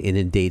 he's going to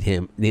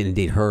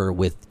inundate her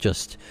with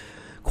just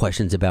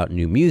questions about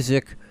new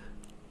music.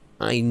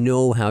 I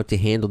know how to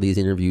handle these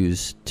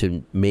interviews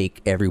to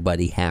make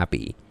everybody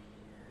happy.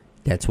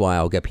 That's why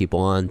I'll get people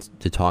on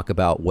to talk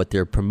about what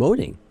they're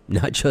promoting,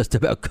 not just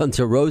about Guns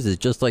N' Roses,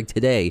 just like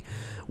today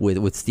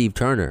with Steve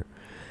Turner.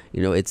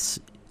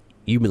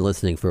 You've been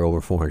listening for over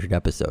 400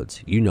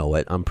 episodes. You know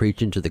it. I'm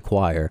preaching to the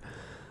choir.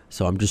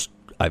 So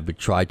I've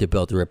tried to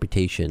build a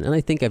reputation, and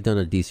I think I've done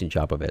a decent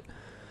job of it.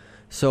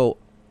 So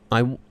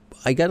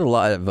I got a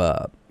lot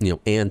of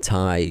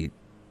anti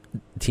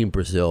Team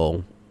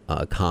Brazil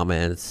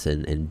comments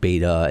and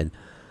beta, and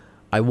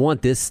I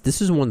want this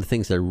is one of the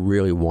things that I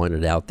really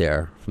wanted out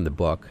there from the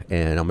book,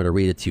 and I'm going to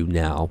read it to you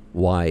now.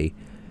 Why?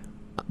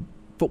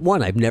 But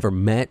one, I've never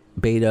met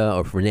Beta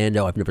or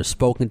Fernando. I've never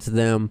spoken to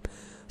them,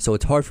 so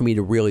it's hard for me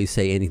to really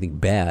say anything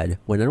bad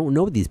when I don't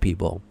know these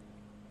people.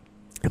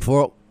 And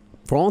for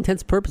all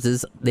intents and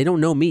purposes, they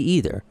don't know me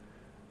either.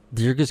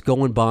 They're just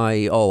going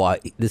by,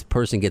 this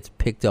person gets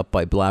picked up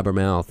by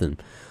Blabbermouth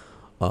and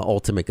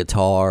Ultimate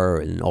Guitar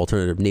and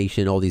Alternative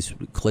Nation, all these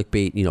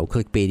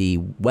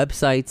clickbaity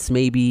websites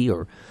maybe,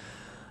 or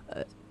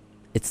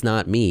it's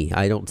not me.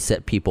 I don't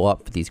set people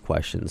up for these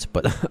questions,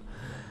 but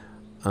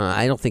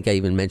I don't think I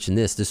even mentioned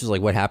this. This is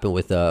like what happened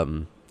with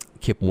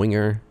Kip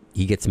Winger.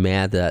 He gets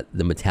mad that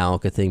the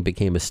Metallica thing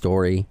became a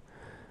story.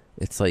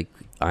 It's like,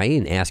 I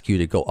didn't ask you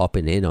to go up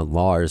and in on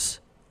Lars.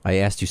 I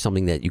asked you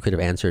something that you could have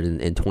answered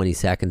in 20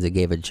 seconds and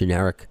gave a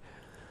generic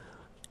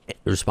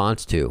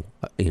response to,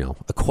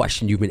 a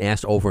question you've been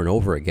asked over and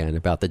over again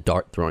about the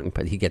dart throwing,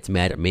 but he gets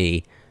mad at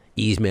me,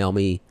 email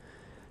me,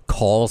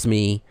 calls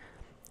me.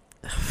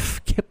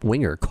 Kip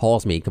Winger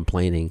calls me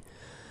complaining.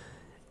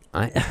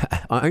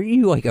 Aren't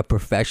you like a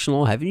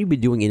professional? Haven't you been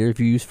doing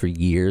interviews for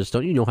years?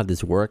 Don't you know how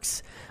this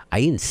works? I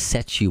didn't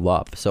set you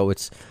up. So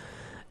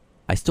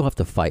I still have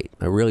to fight.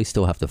 I really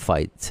still have to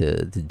fight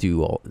to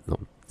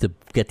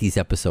get these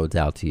episodes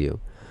out to you.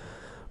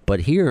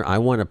 But here I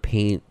want to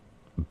paint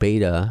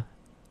Beta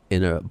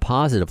in a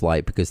positive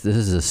light because this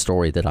is a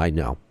story that I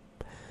know.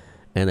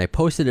 And I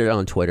posted it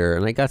on Twitter,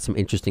 and I got some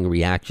interesting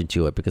reaction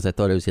to it because I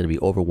thought it was going to be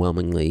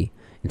overwhelmingly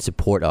in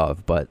support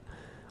of. But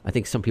I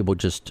think some people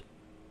just,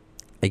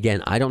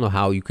 again, I don't know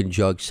how you can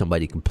judge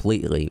somebody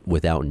completely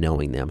without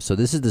knowing them. So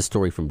this is the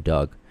story from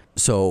Doug.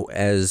 So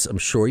as I'm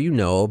sure you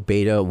know,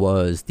 Beta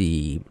was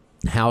the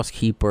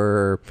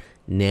housekeeper,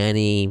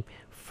 nanny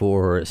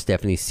for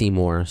Stephanie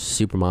Seymour,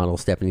 supermodel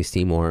Stephanie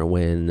Seymour,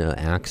 when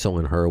Axl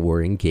and her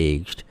were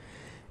engaged.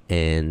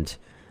 And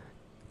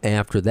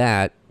after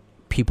that,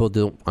 people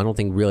I don't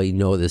think really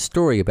know this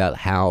story about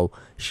how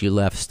she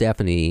left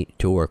Stephanie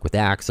to work with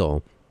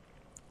Axl.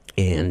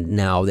 And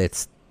now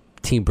that's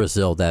Team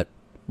Brazil that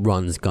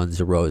runs Guns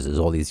N' Roses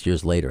all these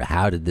years later.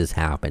 How did this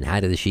happen?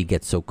 How did she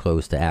get so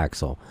close to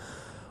Axl?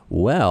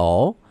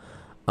 Well,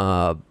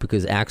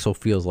 because Axl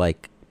feels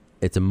like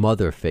it's a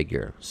mother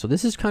figure. So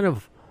this is kind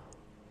of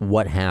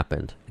what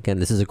happened. Again,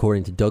 this is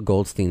according to Doug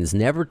Goldstein's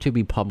never to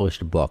be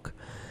published book.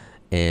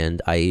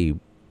 And I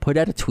put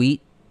out a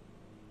tweet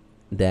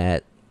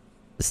that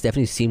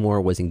Stephanie Seymour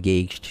was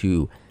engaged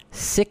to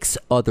 6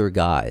 other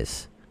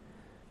guys,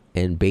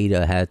 and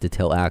Beta had to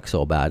tell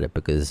Axl about it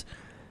because,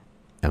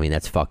 I mean,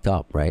 that's fucked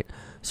up, right?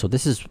 So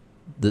this is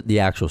the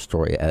actual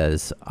story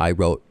as I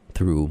wrote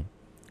through.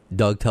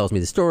 Doug tells me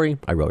the story,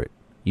 I wrote it.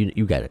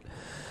 You get it.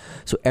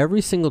 So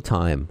every single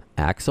time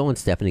Axl and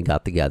Stephanie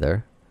got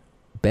together,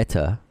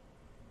 Beta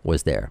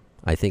was there.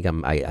 I think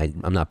I'm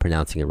not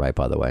pronouncing it right,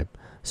 by the way,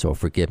 so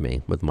forgive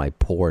me with my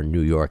poor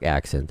New York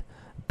accent.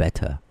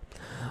 Beta.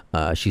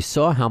 She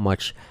saw how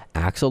much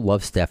Axl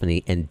loved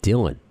Stephanie and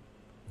Dylan.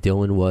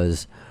 Dylan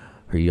was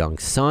her young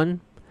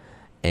son,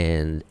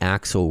 and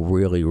Axl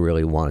really,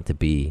 really wanted to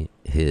be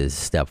his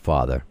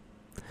stepfather.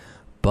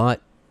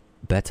 But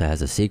Beta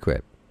has a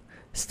secret.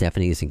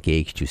 Stephanie is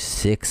engaged to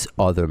 6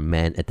 other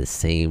men at the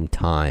same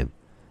time.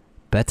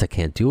 Beta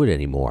can't do it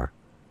anymore.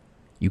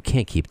 You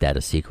can't keep that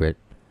a secret.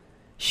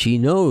 She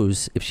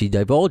knows if she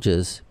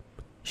divulges,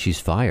 she's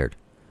fired.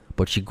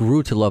 But she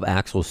grew to love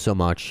Axl so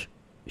much,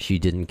 she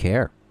didn't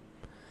care.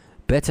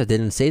 Beta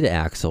didn't say to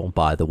Axl,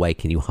 by the way,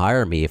 can you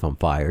hire me if I'm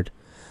fired?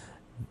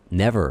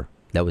 Never.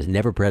 That was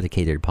never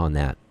predicated upon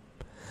that.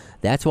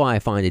 That's why I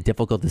find it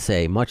difficult to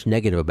say much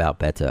negative about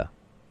Beta.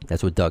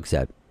 That's what Doug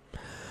said.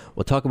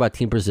 We'll talk about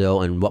Team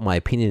Brazil and what my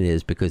opinion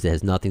is because it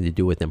has nothing to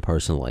do with them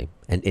personally.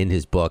 And in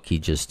his book, he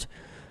just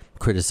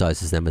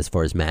criticizes them as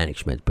far as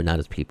management, but not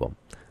as people.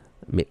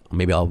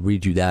 Maybe I'll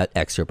read you that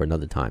excerpt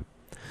another time.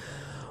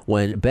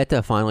 When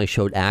Beta finally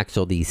showed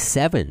Axl the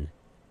 7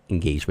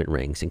 engagement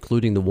rings,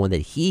 including the one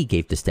that he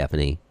gave to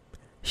Stephanie,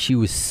 she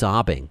was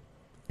sobbing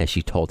as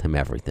she told him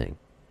everything.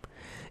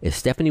 If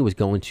Stephanie was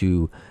going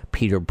to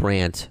Peter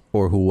Brandt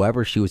or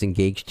whoever she was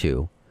engaged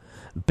to,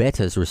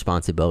 Beta's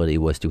responsibility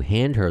was to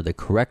hand her the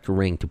correct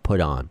ring to put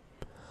on.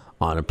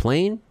 On a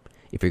plane,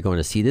 if you're going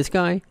to see this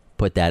guy,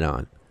 put that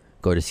on.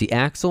 Go to see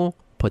Axl,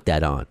 put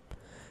that on.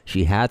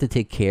 She had to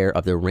take care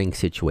of the ring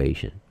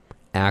situation.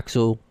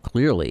 Axl,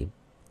 clearly,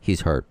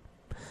 he's hurt.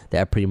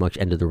 That pretty much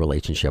ended the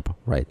relationship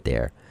right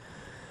there.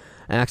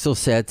 Axl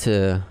said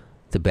to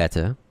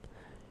Beta,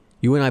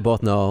 you and I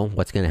both know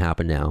what's going to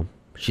happen now.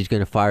 She's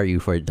going to fire you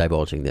for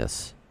divulging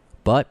this.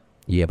 But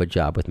you have a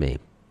job with me.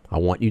 I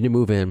want you to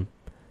move in,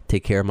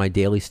 take care of my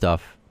daily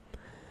stuff.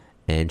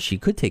 And she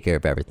could take care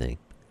of everything.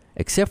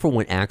 Except for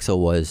when Axl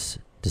was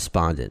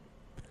despondent.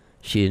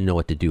 She didn't know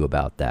what to do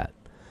about that.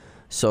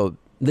 So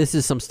this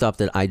is some stuff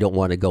that I don't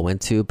want to go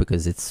into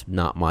because it's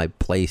not my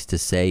place to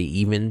say,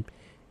 even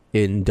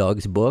in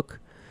Doug's book.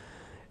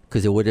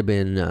 Because it would have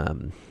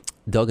been,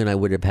 Doug and I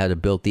would have had to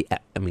build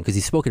because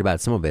he's spoken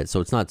about some of it, so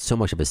it's not so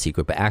much of a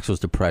secret, but Axl's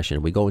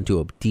depression. We go into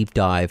a deep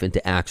dive into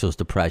Axl's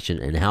depression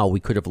and how we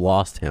could have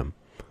lost him.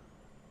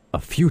 A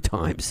few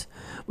times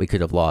we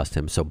could have lost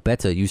him. So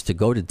Beta used to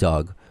go to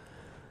Doug,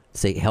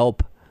 say,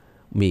 help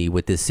me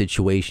with this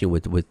situation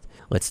with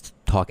let's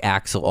talk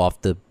Axl off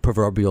the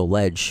proverbial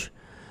ledge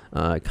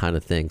kind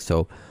of thing.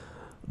 So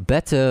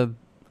Beta,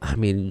 I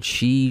mean,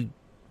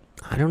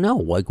 I don't know,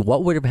 like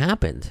what would have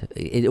happened?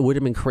 It would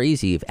have been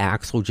crazy if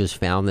Axl just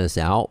found this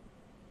out,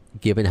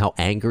 given how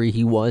angry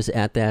he was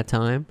at that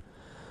time.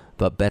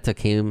 But Beta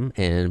came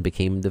and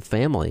became the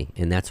family,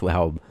 and that's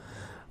how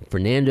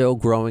Fernando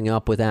growing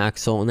up with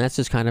Axl, and that's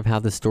just kind of how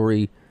the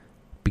story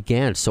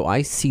began. So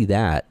I see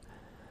that,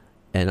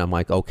 and I'm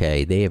like,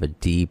 okay, they have a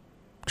deep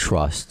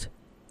trust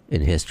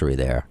in history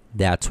there.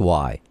 That's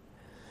why.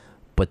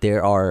 But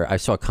I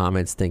saw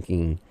comments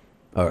thinking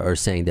or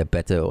saying that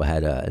Beta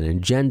had an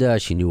agenda.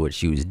 She knew what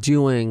she was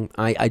doing.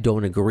 I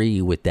don't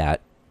agree with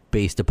that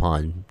based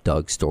upon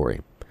Doug's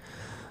story.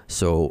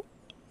 So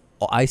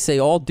I say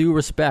all due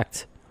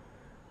respect.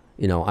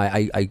 You know,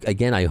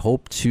 I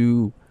hope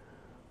to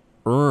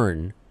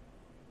earn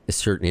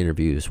certain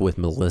interviews with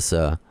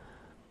Melissa,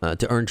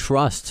 to earn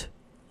trust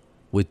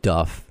with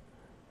Duff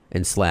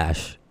and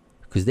Slash,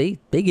 because they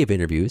give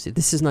interviews.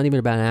 This is not even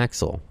about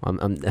Axl.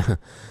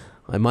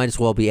 I might as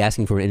well be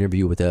asking for an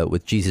interview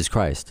with Jesus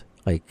Christ.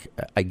 Like,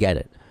 I get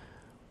it,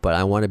 but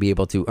I want to be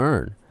able to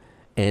earn,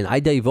 and I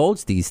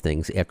divulge these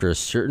things after a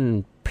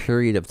certain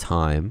period of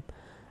time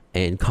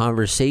and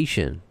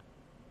conversation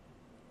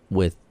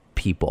with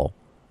people.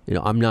 You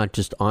know, I'm not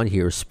just on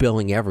here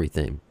spilling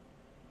everything.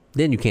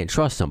 Then you can't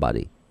trust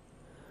somebody.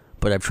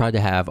 But I've tried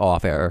to have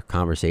off-air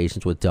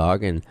conversations with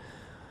Doug, and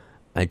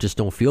I just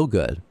don't feel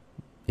good.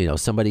 You know,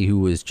 somebody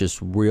who was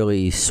just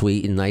really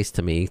sweet and nice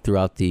to me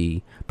throughout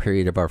the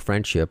period of our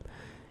friendship,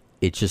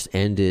 it just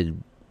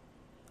ended,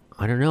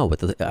 I don't know,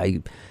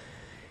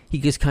 he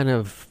just kind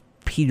of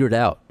petered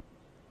out.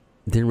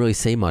 Didn't really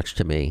say much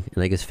to me,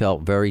 and I just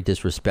felt very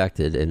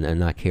disrespected and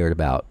not cared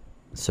about.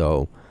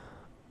 So,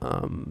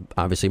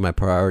 obviously my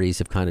priorities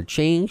have kind of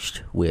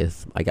changed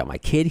I got my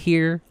kid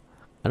here.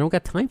 I don't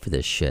got time for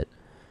this shit.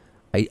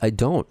 I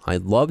don't. I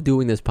love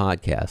doing this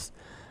podcast,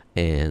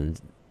 and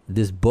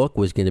this book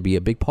was going to be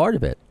a big part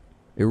of it.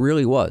 It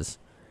really was.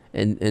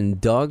 And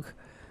Doug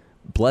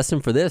bless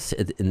him for this.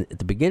 At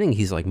the beginning,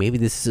 he's like, maybe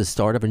this is the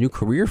start of a new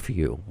career for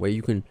you, where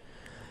you can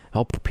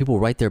help people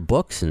write their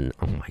books. And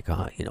oh my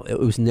God, it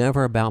was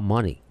never about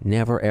money,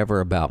 never ever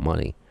about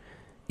money.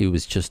 It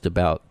was just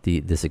about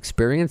this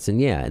experience. And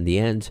yeah, in the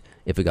end,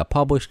 if it got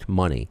published,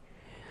 money.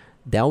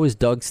 That was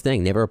Doug's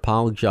thing. Never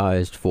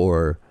apologized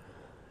for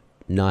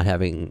not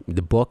having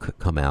the book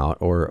come out,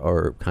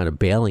 or kind of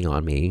bailing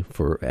on me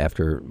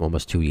after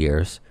almost 2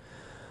 years.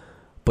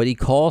 But he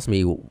calls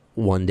me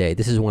one day.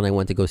 This is when I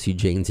went to go see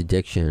Jane's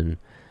Addiction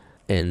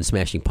and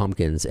Smashing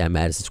Pumpkins at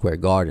Madison Square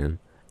Garden,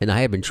 and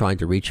I had been trying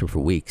to reach him for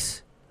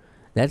weeks.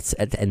 And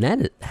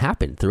that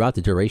happened throughout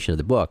the duration of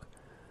the book.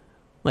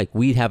 Like,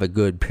 we'd have a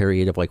good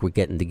period of like, we're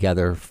getting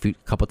together a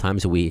couple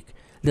times a week.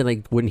 Then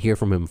I wouldn't hear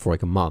from him for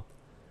like a month.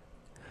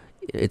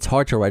 It's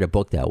hard to write a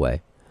book that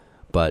way,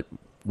 but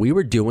we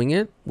were doing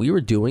it. We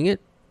were doing it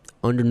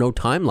under no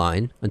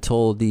timeline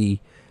until the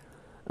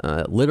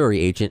literary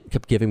agent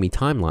kept giving me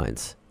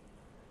timelines.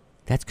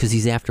 That's because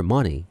he's after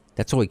money.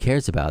 That's all he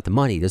cares about, the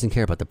money. He doesn't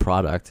care about the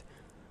product.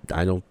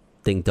 I don't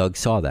think Doug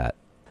saw that.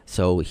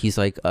 So he's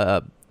like,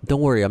 don't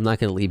worry, I'm not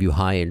going to leave you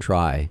high and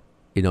dry,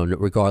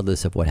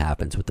 regardless of what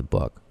happens with the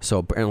book. So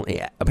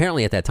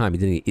apparently at that time,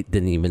 he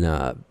didn't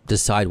even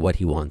decide what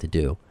he wanted to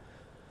do.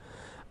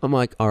 I'm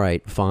like, all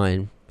right,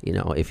 fine.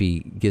 If he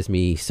gives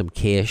me some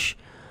cash,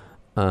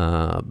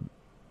 fine.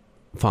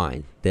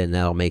 Then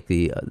that'll make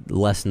the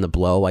lessen the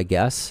blow, I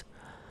guess.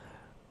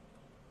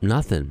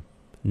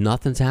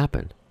 Nothing's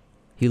happened.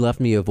 He left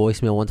me a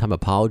voicemail one time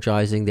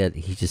apologizing that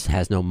he just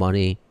has no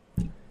money.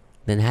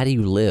 Then how do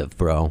you live,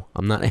 bro?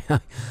 I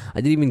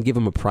didn't even give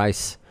him a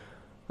price,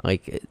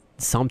 like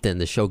something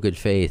to show good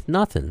faith.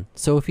 Nothing.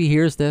 So if he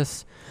hears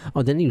this,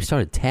 then he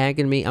started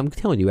tagging me. I'm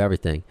telling you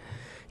everything.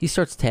 He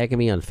starts tagging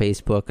me on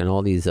Facebook and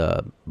all these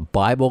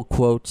Bible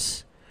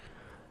quotes.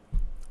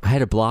 I had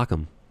to block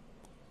him.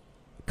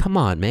 Come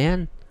on,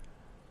 man.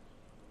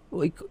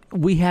 Like,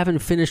 we haven't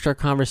finished our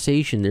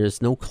conversation.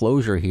 There's no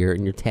closure here,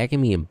 and you're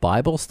tagging me in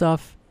Bible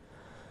stuff?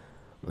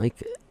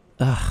 Like,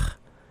 ugh.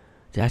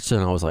 That's when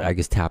I was like, I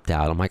just tapped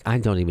out. I'm like, I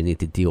don't even need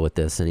to deal with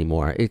this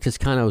anymore. It just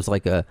kind of was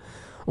like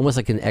almost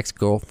like an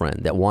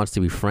ex-girlfriend that wants to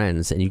be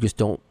friends, and you just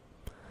don't.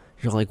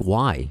 You're like,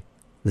 why?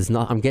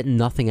 I'm getting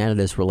nothing out of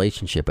this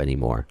relationship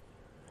anymore,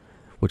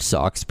 which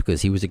sucks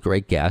because he was a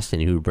great guest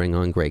and he would bring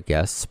on great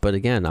guests. But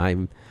again, I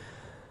can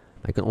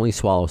only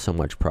swallow so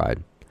much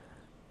pride.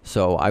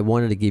 So I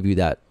wanted to give you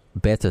that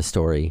beta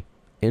story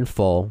in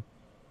full,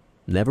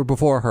 never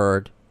before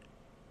heard.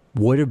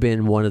 Would have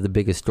been one of the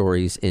biggest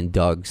stories in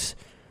Doug's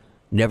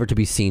never to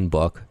be seen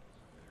book.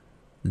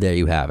 There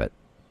you have it.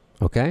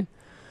 Okay?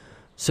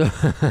 So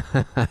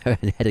I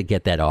had to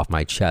get that off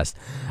my chest.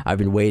 I've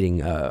been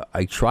waiting.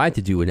 I tried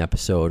to do an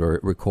episode or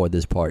record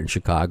this part in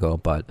Chicago,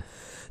 but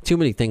too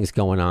many things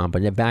going on.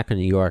 But back in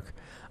New York,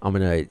 I'm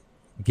going to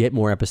get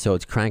more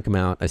episodes, crank them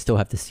out. I still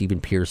have the Stephen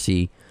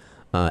Piercy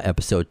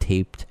episode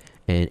taped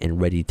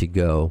and ready to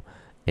go.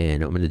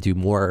 And I'm going to do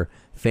more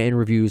fan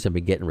reviews. I've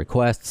been getting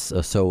requests.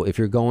 So if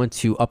you're going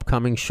to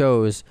upcoming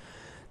shows,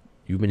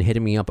 you've been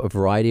hitting me up a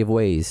variety of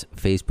ways.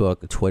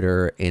 Facebook,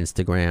 Twitter,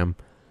 Instagram.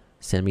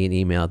 Send me an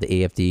email, the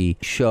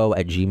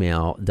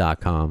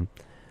afdshow@gmail.com.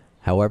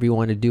 However you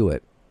want to do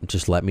it,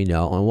 just let me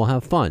know, and we'll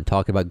have fun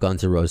talking about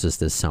Guns N' Roses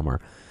this summer.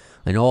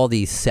 And all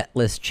these set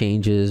list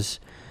changes,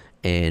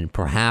 and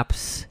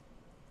perhaps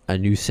a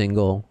new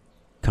single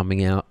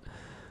coming out.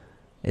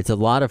 It's a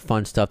lot of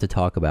fun stuff to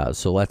talk about,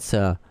 so let's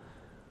have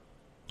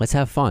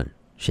fun,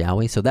 shall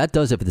we? So that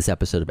does it for this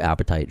episode of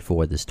Appetite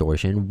for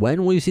Distortion.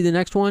 When will you see the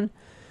next one?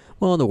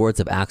 Well, in the words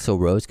of Axl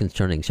Rose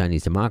concerning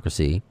Chinese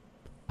democracy,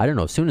 I don't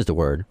know if soon is the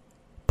word,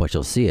 but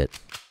you'll see it.